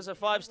 it. Give us a If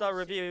you wanna 5-star see-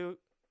 review.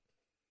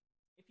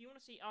 If you want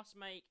to see us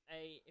make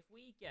if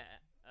we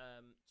get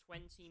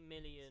 20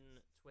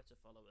 million Twitter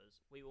followers,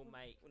 we will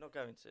make We're not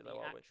going to the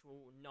though, are we?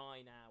 actual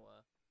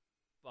 9-hour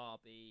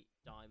Barbie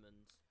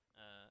Diamond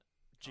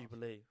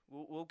Jubilee.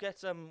 We'll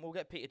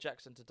get Peter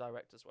Jackson to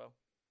direct as well.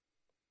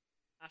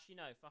 Actually,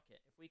 no, fuck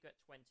it. If we get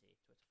 20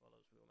 Twitter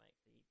followers, we will make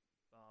the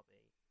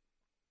Barbie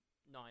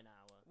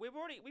 9-hour. We've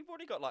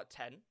already got like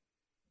 10.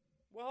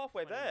 We're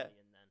halfway 20 there.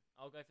 million, then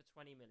I'll go for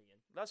 20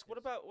 million. What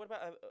about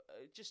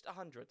just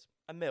 100?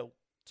 A mil,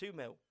 2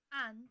 mil,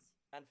 And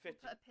and we'll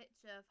 50. put a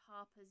picture of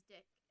Harper's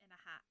dick in a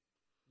hat.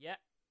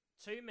 Yeah,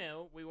 2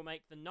 mil. We will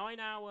make the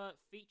 9-hour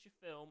feature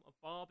film of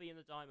Barbie in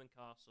the Diamond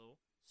Castle,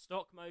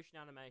 stop motion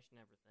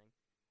animation, everything,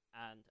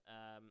 and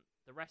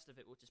the rest of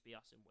it will just be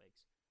us in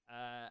wigs.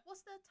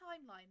 What's the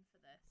timeline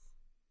for this?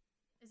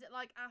 Is it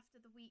like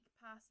after the week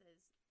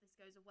passes, this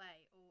goes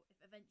away, or if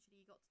eventually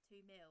you got to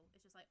 2 mil,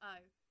 it's just like, oh,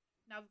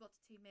 now we've got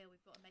to 2 mil,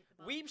 we've got to make the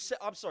Barbie.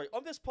 I'm sorry.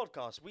 On this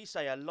podcast, we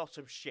say a lot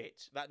of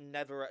shit that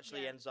never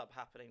actually ends up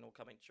happening or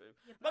coming true.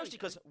 Yeah, Mostly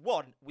because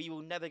one, we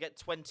will never get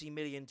 20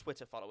 million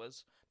Twitter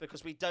followers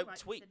because we don't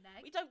tweet.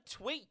 We don't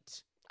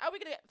tweet. How are we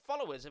gonna get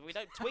followers if we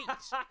don't tweet? But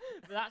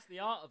that's the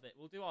art of it.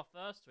 We'll do our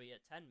first tweet at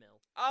 10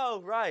 mil.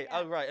 Oh right, Yeah.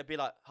 oh right. It'd be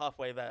like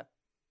halfway there.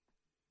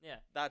 Yeah.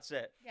 That's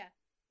it. Yeah.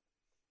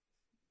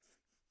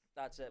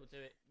 That's it. We'll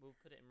do it. We'll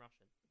put it in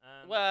Russian.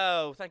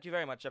 Well, thank you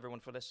very much, everyone,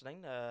 for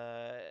listening.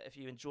 If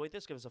you enjoyed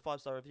this, give us a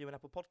 5-star review on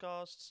Apple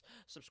Podcasts.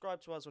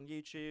 Subscribe to us on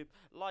YouTube.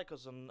 Like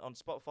us on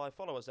Spotify.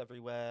 Follow us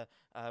everywhere.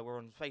 We're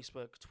on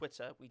Facebook,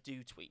 Twitter. We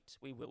do tweet.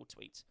 We will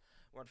tweet.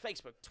 We're on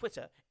Facebook,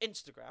 Twitter,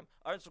 Instagram.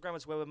 Our Instagram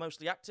is where we're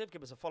mostly active.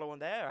 Give us a follow on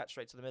there, at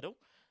Straight to the Middle.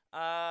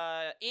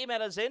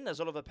 Email us in, as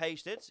Oliver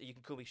Page did. You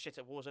can call me shit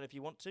at Warzone if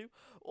you want to.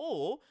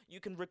 Or you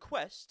can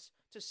request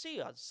to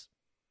see us.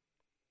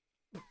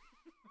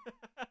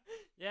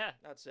 Yeah.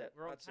 That's it.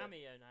 We're on That's it.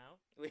 Cameo now.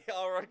 We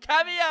are on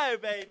Cameo,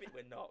 baby.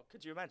 We're not.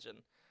 Could you imagine?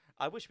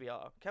 I wish we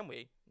are. Can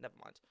we? Never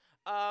mind.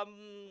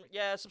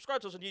 Yeah.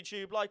 Subscribe to us on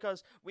YouTube. Like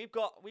us. We've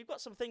got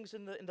some things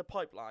in the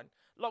pipeline.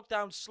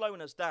 Lockdown's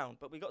slowing us down,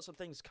 but we got some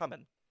things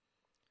coming.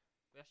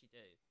 We actually do.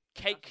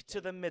 Cake to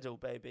the middle,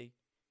 baby.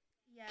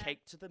 Yeah.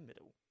 Cake to the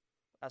middle.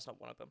 That's not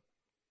one of them.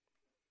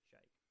 Shake.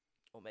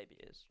 Or maybe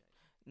it is.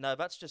 Shake. No,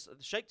 that's just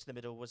Shake to the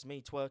Middle was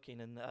me twerking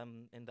in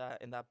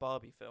that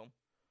Barbie film.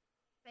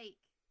 Fake.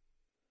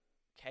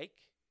 Cake?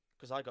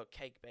 Because I got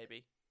cake,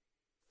 baby.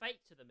 Fake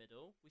to the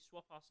middle. We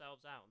swap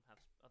ourselves out and have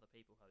other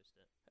people host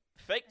it.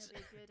 Fake. That'd be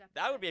a good episode.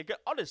 That would be a good.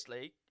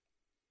 Honestly,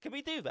 can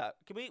we do that?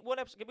 Can we one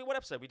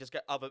episode? We just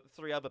get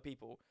 3 other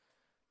people.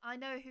 I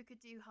know who could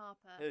do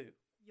Harper. Who?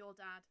 Your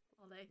dad,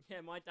 Ollie.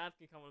 Yeah, my dad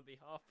can come and be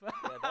half.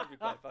 Yeah, that'd be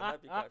quite fun.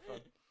 That'd be quite fun.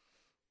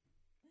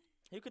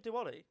 Who could do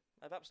Ollie?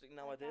 I have absolutely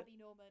no idea. Gabby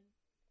Norman.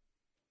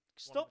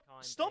 Stop!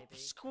 kind, Stop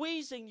baby.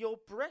 squeezing your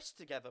breast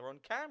together on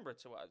camera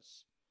to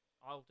us.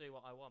 I'll do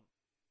what I want.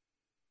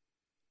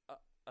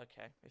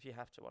 Okay, if you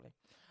have to, Ollie.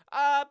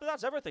 But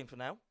that's everything for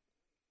now.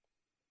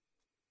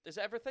 Is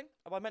it everything?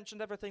 Have I mentioned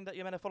everything that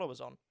you're meant to follow us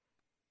on?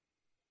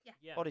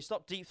 Yeah. Ollie,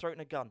 stop deep throating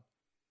a gun.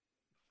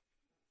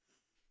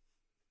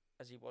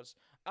 As he was.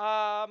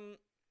 I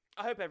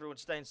hope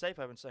everyone's staying safe.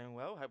 I hope everyone's staying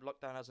well. I hope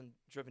lockdown hasn't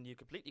driven you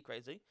completely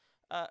crazy.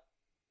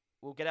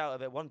 We'll get out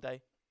of it one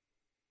day.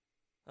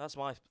 That's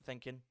my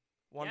thinking.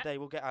 One Yeah. day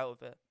we'll get out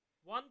of it.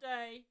 One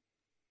day.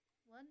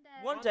 One day.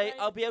 One One day day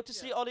I'll in be the able to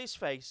see future. Ollie's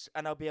face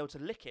and I'll be able to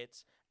lick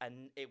it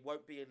and it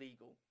won't be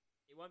illegal.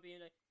 It won't be.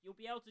 You'll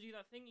be able to do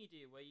that thing you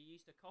do where you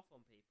used to cough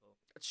on people.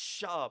 It's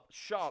sharp.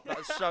 That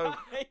is so...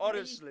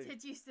 honestly.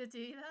 Did you used to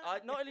do that? I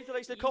not only did I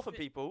used to You cough used on to-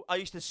 people, I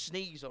used to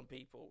sneeze on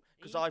people He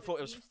because used I to- thought it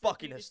he was used to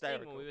fucking do this thing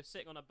hysterical. when we were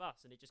sitting on a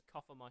bus and he'd just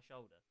cough on my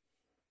shoulder.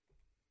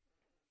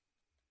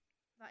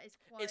 That is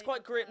quite. It's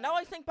quite grim. Now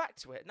I think back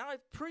to it. Now,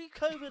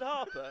 pre-COVID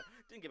Harper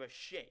didn't give a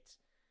shit.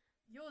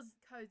 Yours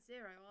code 0,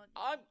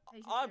 aren't you?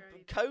 Patient I'm zero,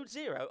 even. code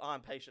 0.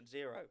 I'm patient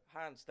 0,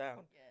 hands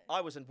down. Yeah.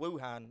 I was in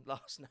Wuhan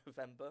last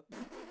November.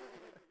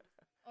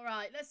 All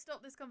right, let's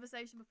stop this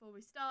conversation before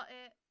we start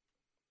it.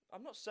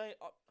 I'm not saying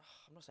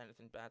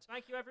anything bad.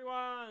 Thank you,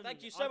 everyone.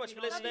 Thank you so I've much been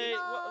for Ollie. listening.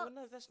 Love you Well, lots.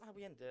 no, that's not how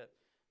we end it.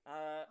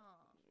 Aw.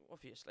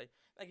 Obviously.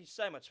 Thank you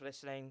so much for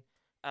listening.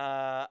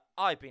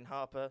 I've been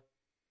Harper.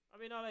 I've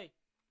been Ollie.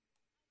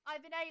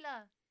 I've been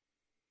Ayla.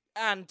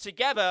 And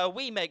together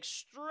we make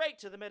Straight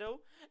to the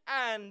Middle.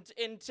 And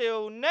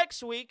until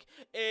next week,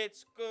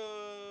 it's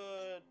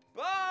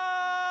goodbye.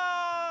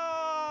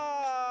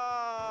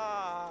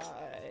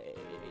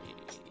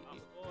 I'm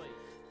boy.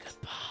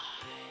 Goodbye.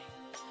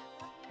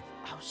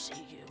 I'll see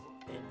you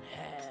in hell.